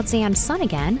blend of clouds and sun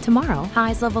again tomorrow.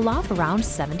 Highs level off around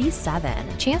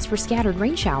 77. Chance for scattered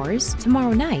rain showers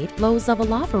tomorrow night. Lows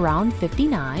level off around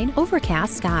 59.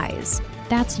 Overcast skies.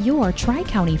 That's your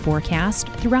Tri-County forecast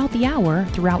throughout the hour,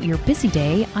 throughout your busy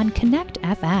day on Connect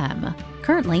FM.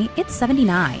 Currently, it's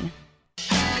 79.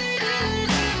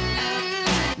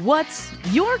 What's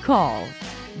your call?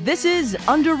 This is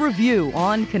Under Review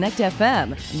on Connect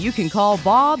FM. You can call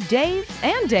Bob, Dave,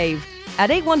 and Dave at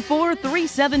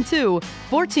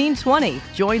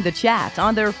 814-372-1420. Join the chat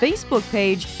on their Facebook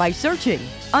page by searching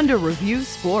Under Review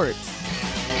Sports.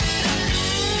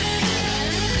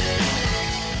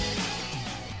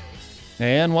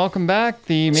 And welcome back.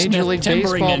 The Major League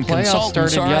Baseball playoffs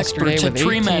started yesterday with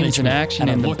 8 teams in action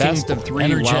in the best of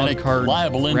 3 wild card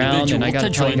round. And I got to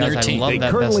tell you guys, I love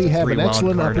that best of 3 wild card. They currently have an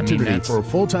excellent opportunity for a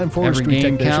full-time forestry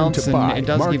technician to buy. It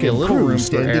does give you a little room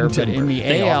for error, but in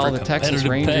the AL, the Texas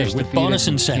Rangers defeated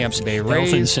the Tampa Bay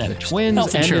Rays. The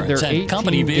Twins ended their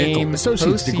 18-game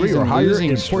postseason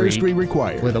losing streak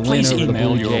with a win over the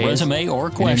Blue Jays. And in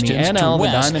the NL, the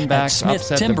Diamondbacks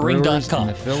upset the Brewers, and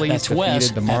the Phillies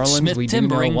defeated the Marlins. We do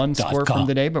know one score from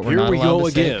today, but we're not allowed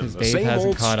to say it because Dave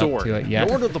hasn't caught up to it yet.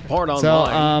 So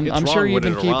I'm sure you've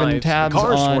been keeping tabs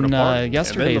on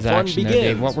yesterday's action there,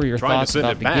 Dave. What were your thoughts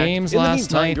about the games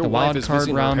last night, the wild card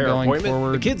round going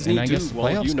forward, and I guess the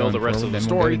playoffs going forward? Then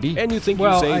we'll go to D. And you think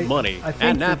you save money.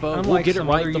 At Napa, we'll get it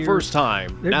right the first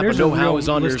time. Napa Know-How is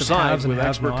on your side with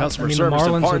expert customer service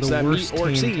and parts that meet or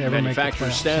exceed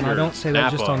manufacturer's standards.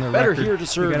 Napa, better here to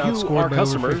serve you, our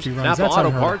customers. Napa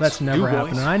Auto Parts,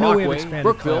 DuBois, Parkway,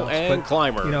 Brookville, and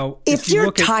Clymer. If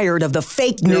you're tired of the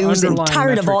fake news and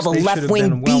tired of all the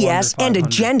left-wing BS and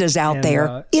agendas out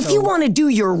there, if you want to do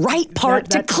your right part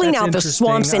to clean out the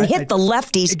swamps and hit the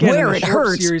lefties where it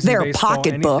hurts, their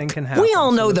pocketbook. We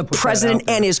all know the president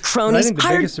and his cronies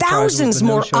hired thousands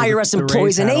more IRS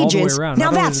employees and agents. Now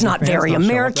that's not very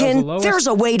American. There's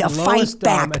a way to fight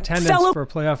back. Attendance for a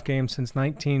playoff game since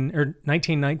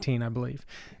 1919, I believe,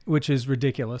 which is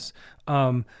ridiculous.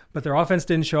 But their offense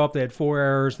didn't show up. They had 4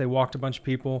 errors. They walked a bunch of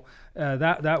people.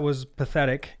 That was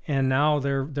pathetic. And now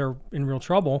they're in real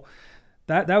trouble.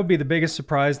 That would be the biggest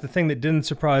surprise. The thing that didn't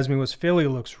surprise me was Philly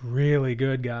looks really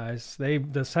good, guys.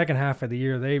 The second half of the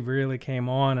year, they really came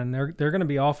on, and they're going to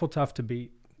be awful tough to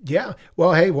beat. Yeah.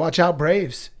 Well, hey, watch out,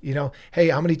 Braves. Hey,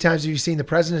 how many times have you seen the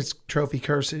President's Trophy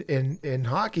curse in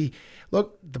hockey?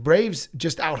 Look, the Braves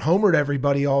just out-homered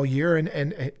everybody all year,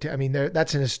 and I mean,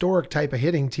 that's an historic type of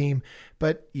hitting team,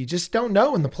 but you just don't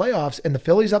know in the playoffs, and the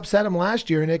Phillies upset them last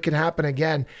year, and it could happen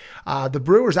again. The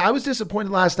Brewers, I was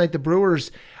disappointed last night. The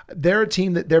Brewers, they're a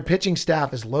team that their pitching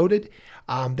staff is loaded.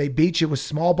 They beat you with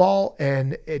small ball,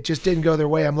 and it just didn't go their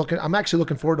way. I'm actually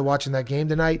looking forward to watching that game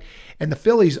tonight. And the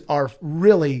Phillies are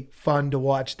really fun to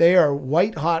watch. They are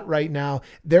white hot right now.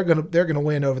 They're gonna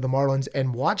win over the Marlins.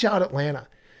 And watch out, Atlanta.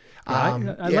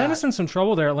 Atlanta's in some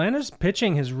trouble there. Atlanta's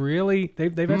pitching has really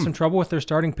they've had some trouble with their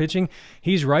starting pitching.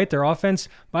 He's right. Their offense,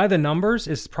 by the numbers,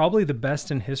 is probably the best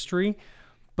in history.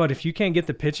 But if you can't get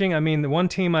the pitching, I mean, the one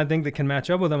team I think that can match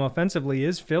up with them offensively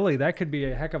is Philly. That could be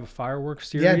a heck of a fireworks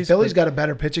series. Yeah, and Philly's got a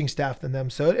better pitching staff than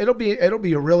them, so it'll be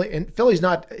a really. And Philly's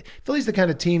the kind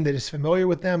of team that is familiar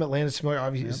with them. Atlanta's familiar,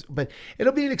 obviously, but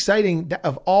it'll be an exciting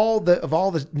of all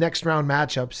the next round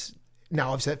matchups.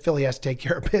 Now, I've said Philly has to take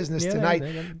care of business tonight,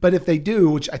 but if they do,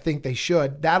 which I think they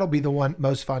should, that'll be the one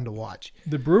most fun to watch.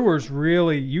 The Brewers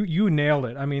really, you nailed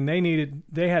it. I mean,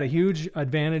 they had a huge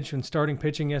advantage in starting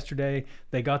pitching yesterday.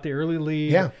 They got the early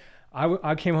lead. Yeah.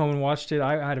 I came home and watched it.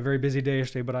 I had a very busy day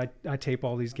yesterday, but I tape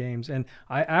all these games. And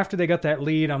after they got that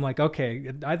lead, I'm like, okay,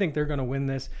 I think they're going to win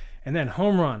this. And then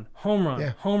home run.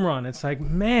 It's like,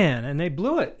 man, and they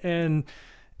blew it. And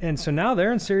so now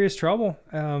they're in serious trouble.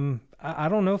 I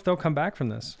don't know if they'll come back from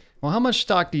this. Well, how much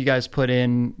stock do you guys put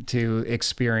into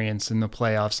experience in the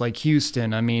playoffs? Like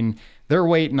Houston, I mean, they're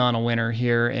waiting on a winner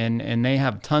here, and they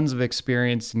have tons of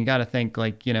experience. And you got to think,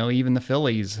 even the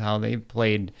Phillies, how they've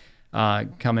played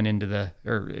coming into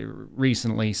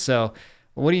recently. So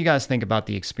what do you guys think about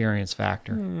the experience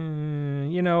factor?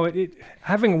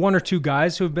 Having 1 or 2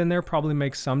 guys who have been there probably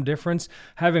makes some difference.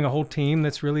 Having a whole team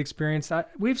that's really experienced.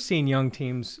 We've seen young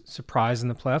teams surprise in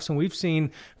the playoffs, and we've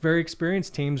seen very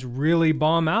experienced teams really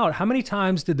bomb out. How many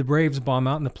times did the Braves bomb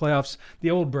out in the playoffs? The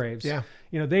old Braves. Yeah.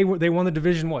 They won the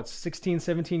division, 16,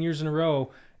 17 years in a row,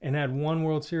 and had 1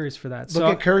 World Series for that.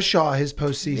 Look at Kershaw, his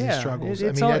postseason struggles.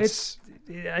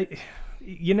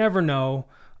 You never know.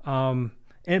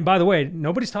 And by the way,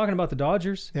 nobody's talking about the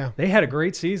Dodgers. Yeah. They had a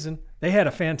great season. They had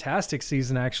a fantastic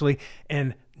season, actually,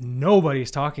 and nobody's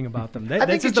talking about them.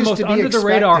 This is the most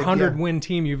under-the-radar 100-win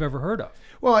team you've ever heard of.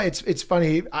 Well, it's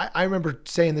funny. I remember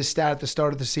saying this stat at the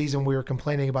start of the season. We were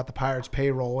complaining about the Pirates'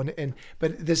 payroll,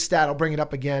 but this stat, I'll bring it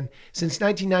up again. Since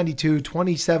 1992,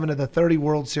 27 of the 30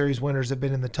 World Series winners have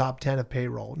been in the top 10 of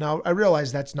payroll. Now, I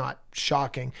realize that's not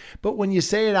shocking, but when you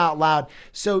say it out loud,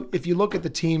 so if you look at the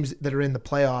teams that are in the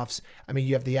playoffs, I mean,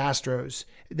 you have the Astros.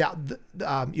 Now,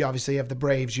 you obviously have the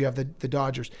Braves. You have the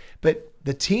Dodgers, but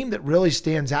the team that really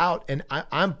stands out, and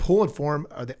I'm pulling for them,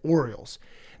 are the Orioles.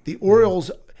 The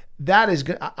Orioles, that is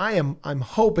good. I'm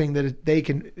hoping that they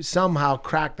can somehow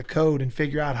crack the code and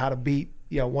figure out how to beat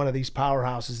one of these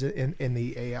powerhouses in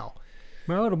the AL.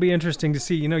 Well, it'll be interesting to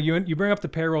see. You bring up the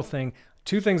payroll thing.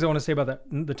 Two things I want to say about that.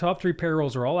 The top 3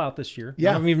 payrolls are all out this year. Yeah.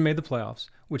 They haven't even made the playoffs,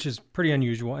 which is pretty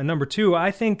unusual. And number 2, I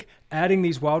think adding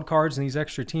these wild cards and these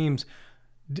extra teams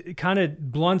kind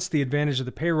of blunts the advantage of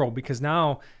the payroll, because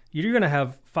now you're going to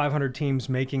have 500 teams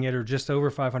making it, or just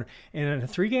over 500. And in a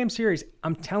 3-game series,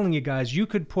 I'm telling you guys, you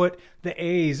could put the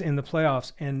A's in the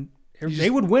playoffs and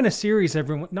they would win a series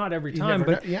not every time,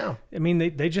 but yeah. I mean,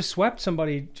 they just swept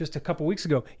somebody just a couple weeks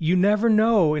ago. You never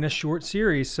know in a short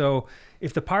series. So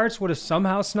if the Pirates would have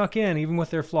somehow snuck in, even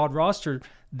with their flawed roster,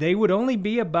 they would only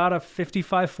be about a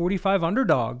 55-45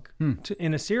 underdog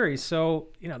in a series. So,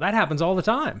 that happens all the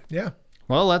time. Yeah.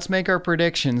 Well, let's make our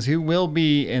predictions. Who will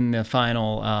be in the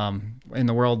final in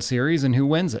the World Series, and who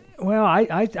wins it? Well,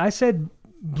 I said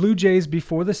Blue Jays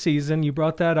before the season. You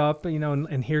brought that up,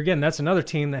 and here again, that's another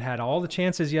team that had all the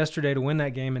chances yesterday to win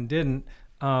that game and didn't.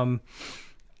 I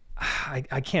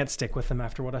can't stick with them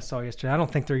after what I saw yesterday. I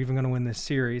don't think they're even going to win this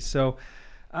series. So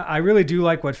I really do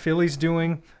like what Philly's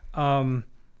doing. And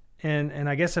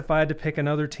I guess if I had to pick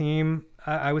another team,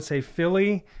 I would say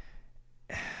Philly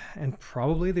and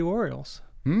probably the Orioles.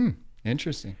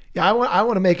 Interesting. Yeah, I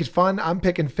want to make it fun. I'm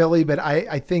picking Philly, but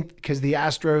I think because the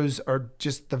Astros are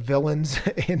just the villains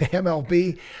in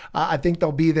MLB, I think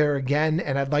they'll be there again,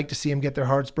 and I'd like to see them get their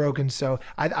hearts broken. So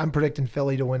I'm predicting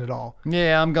Philly to win it all.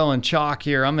 Yeah, I'm going chalk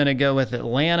here. I'm going to go with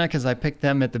Atlanta because I picked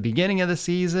them at the beginning of the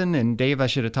season. And Dave, I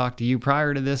should have talked to you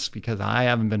prior to this because I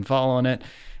haven't been following it.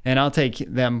 And I'll take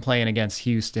them playing against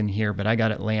Houston here, but I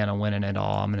got Atlanta winning it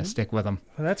all. I'm going to stick with them.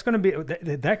 Well, that's going to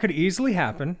be that could easily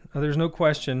happen. There's no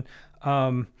question.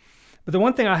 But the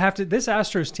one thing this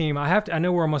Astros team, I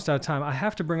know we're almost out of time. I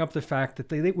have to bring up the fact that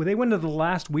they went to the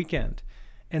last weekend,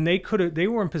 and they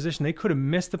were in position. They could have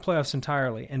missed the playoffs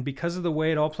entirely, and because of the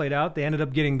way it all played out, they ended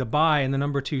up getting the bye and the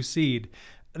number 2 seed.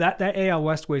 That AL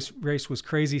West race was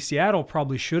crazy. Seattle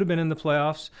probably should have been in the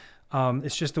playoffs.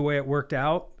 It's just the way it worked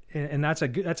out. And that's a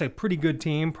pretty good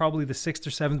team, probably the 6th or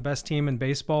 7th best team in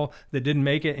baseball that didn't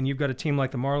make it. And you've got a team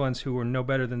like the Marlins who were no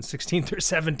better than 16th or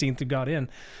 17th who got in.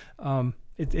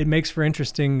 It makes for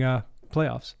interesting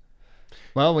playoffs.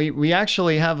 Well, we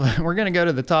actually we're going to go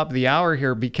to the top of the hour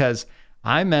here because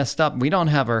I messed up. We don't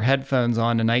have our headphones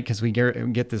on tonight because we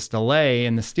get this delay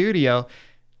in the studio.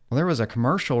 Well, there was a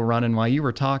commercial running while you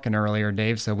were talking earlier,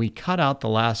 Dave, so we cut out the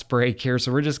last break here. So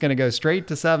we're just going to go straight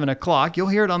to 7 o'clock. You'll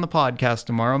hear it on the podcast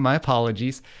tomorrow. My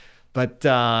apologies. But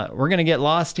we're going to get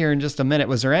lost here in just a minute.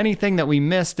 Was there anything that we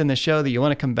missed in the show that you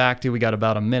want to come back to? We got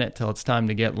about a minute till it's time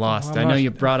to get lost. I know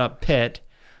you brought up Pitt.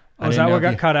 Was that what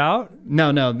got cut out?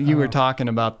 No. You were talking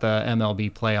about the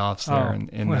MLB playoffs there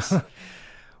in this.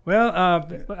 Well,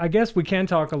 I guess we can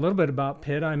talk a little bit about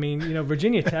Pitt. I mean,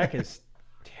 Virginia Tech is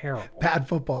terrible. Bad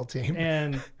football team.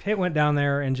 And Pitt went down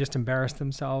there and just embarrassed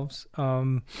themselves.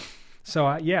 You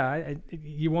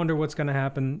wonder what's going to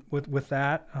happen with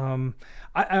that.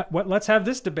 Let's have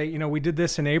this debate. We did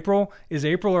this in April. Is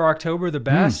April or October the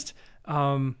best?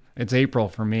 It's April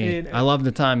for me. I love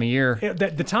the time of year.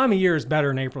 The time of year is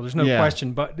better in April. There's no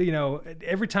question. But,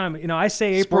 every time, I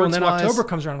say April and then October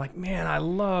comes around, I'm like, man, I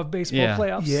love baseball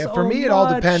playoffs. Yeah, so for me, much. it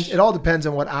all depends. It all depends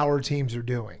on what our teams are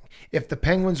doing. If the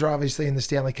Penguins are obviously in the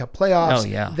Stanley Cup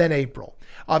playoffs, then April.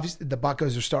 Obviously, the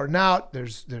Buccos are starting out.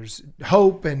 There's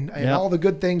hope and all the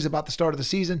good things about the start of the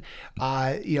season.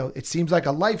 It seems like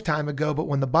a lifetime ago, but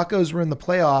when the Buccos were in the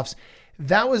playoffs,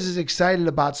 that was as excited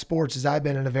about sports as I've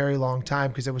been in a very long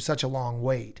time because it was such a long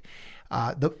wait.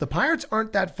 The Pirates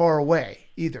aren't that far away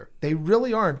either. They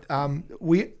really aren't.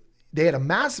 They had a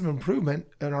massive improvement,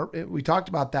 and we talked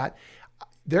about that.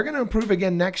 They're going to improve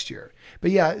again next year.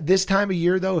 But yeah, this time of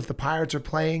year, though, if the Pirates are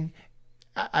playing,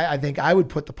 I think I would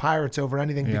put the Pirates over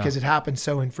anything because it happens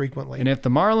so infrequently. And if the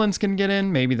Marlins can get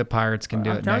in, maybe the Pirates can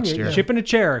do it next year. Chip in a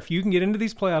chair. If you can get into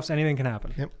these playoffs, anything can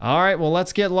happen. Yep. All right, well,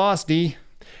 let's get lost, D.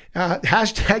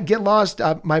 Hashtag get lost.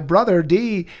 My brother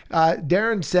D,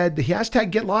 Darren said the hashtag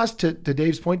get lost to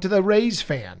Dave's point to the Rays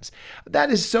fans.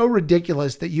 That is so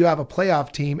ridiculous that you have a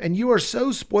playoff team and you are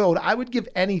so spoiled. I would give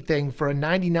anything for a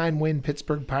 99-win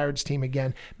Pittsburgh Pirates team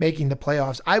again making the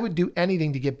playoffs. I would do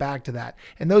anything to get back to that.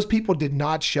 And those people did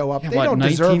not show up. They don't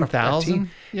deserve a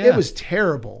team. Yeah. It was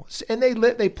terrible. And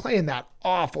they play in that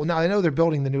awful. Now I know they're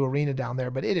building the new arena down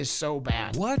there, but it is so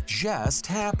bad. What just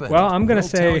happened? Well, I'm going to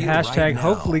say hashtag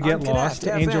hopefully get lost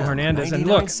to Angel Hernandez. And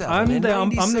look, I'm the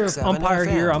umpire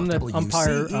here. I'm the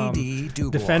umpire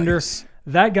defender.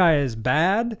 That guy is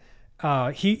bad.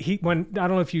 he when I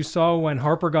don't know if you saw when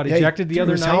Harper got ejected the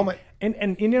other night. Helmet.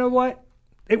 And you know what?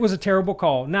 It was a terrible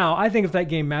call. Now, I think if that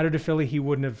game mattered to Philly, he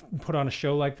wouldn't have put on a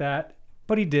show like that.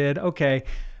 But he did. Okay.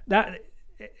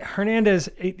 Hernandez,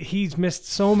 he's missed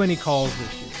so many calls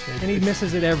this year. And he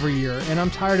misses it every year. And I'm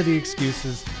tired of the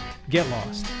excuses. Get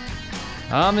lost.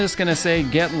 I'm just going to say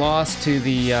get lost to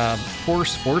the poor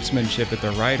sportsmanship at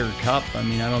the Ryder Cup. I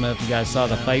mean, I don't know if you guys saw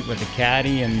the fight with the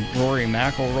caddy and Rory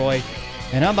McIlroy.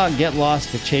 And how about get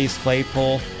lost to Chase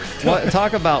Claypool?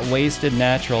 Talk about wasted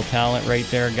natural talent right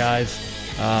there, guys.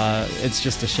 It's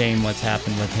just a shame what's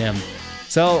happened with him.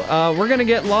 So we're going to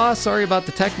get lost. Sorry about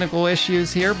the technical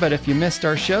issues here, but if you missed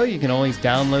our show, you can always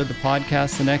download the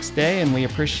podcast the next day, and we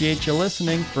appreciate you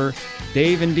listening. For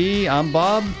Dave and Dee, I'm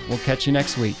Bob. We'll catch you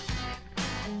next week.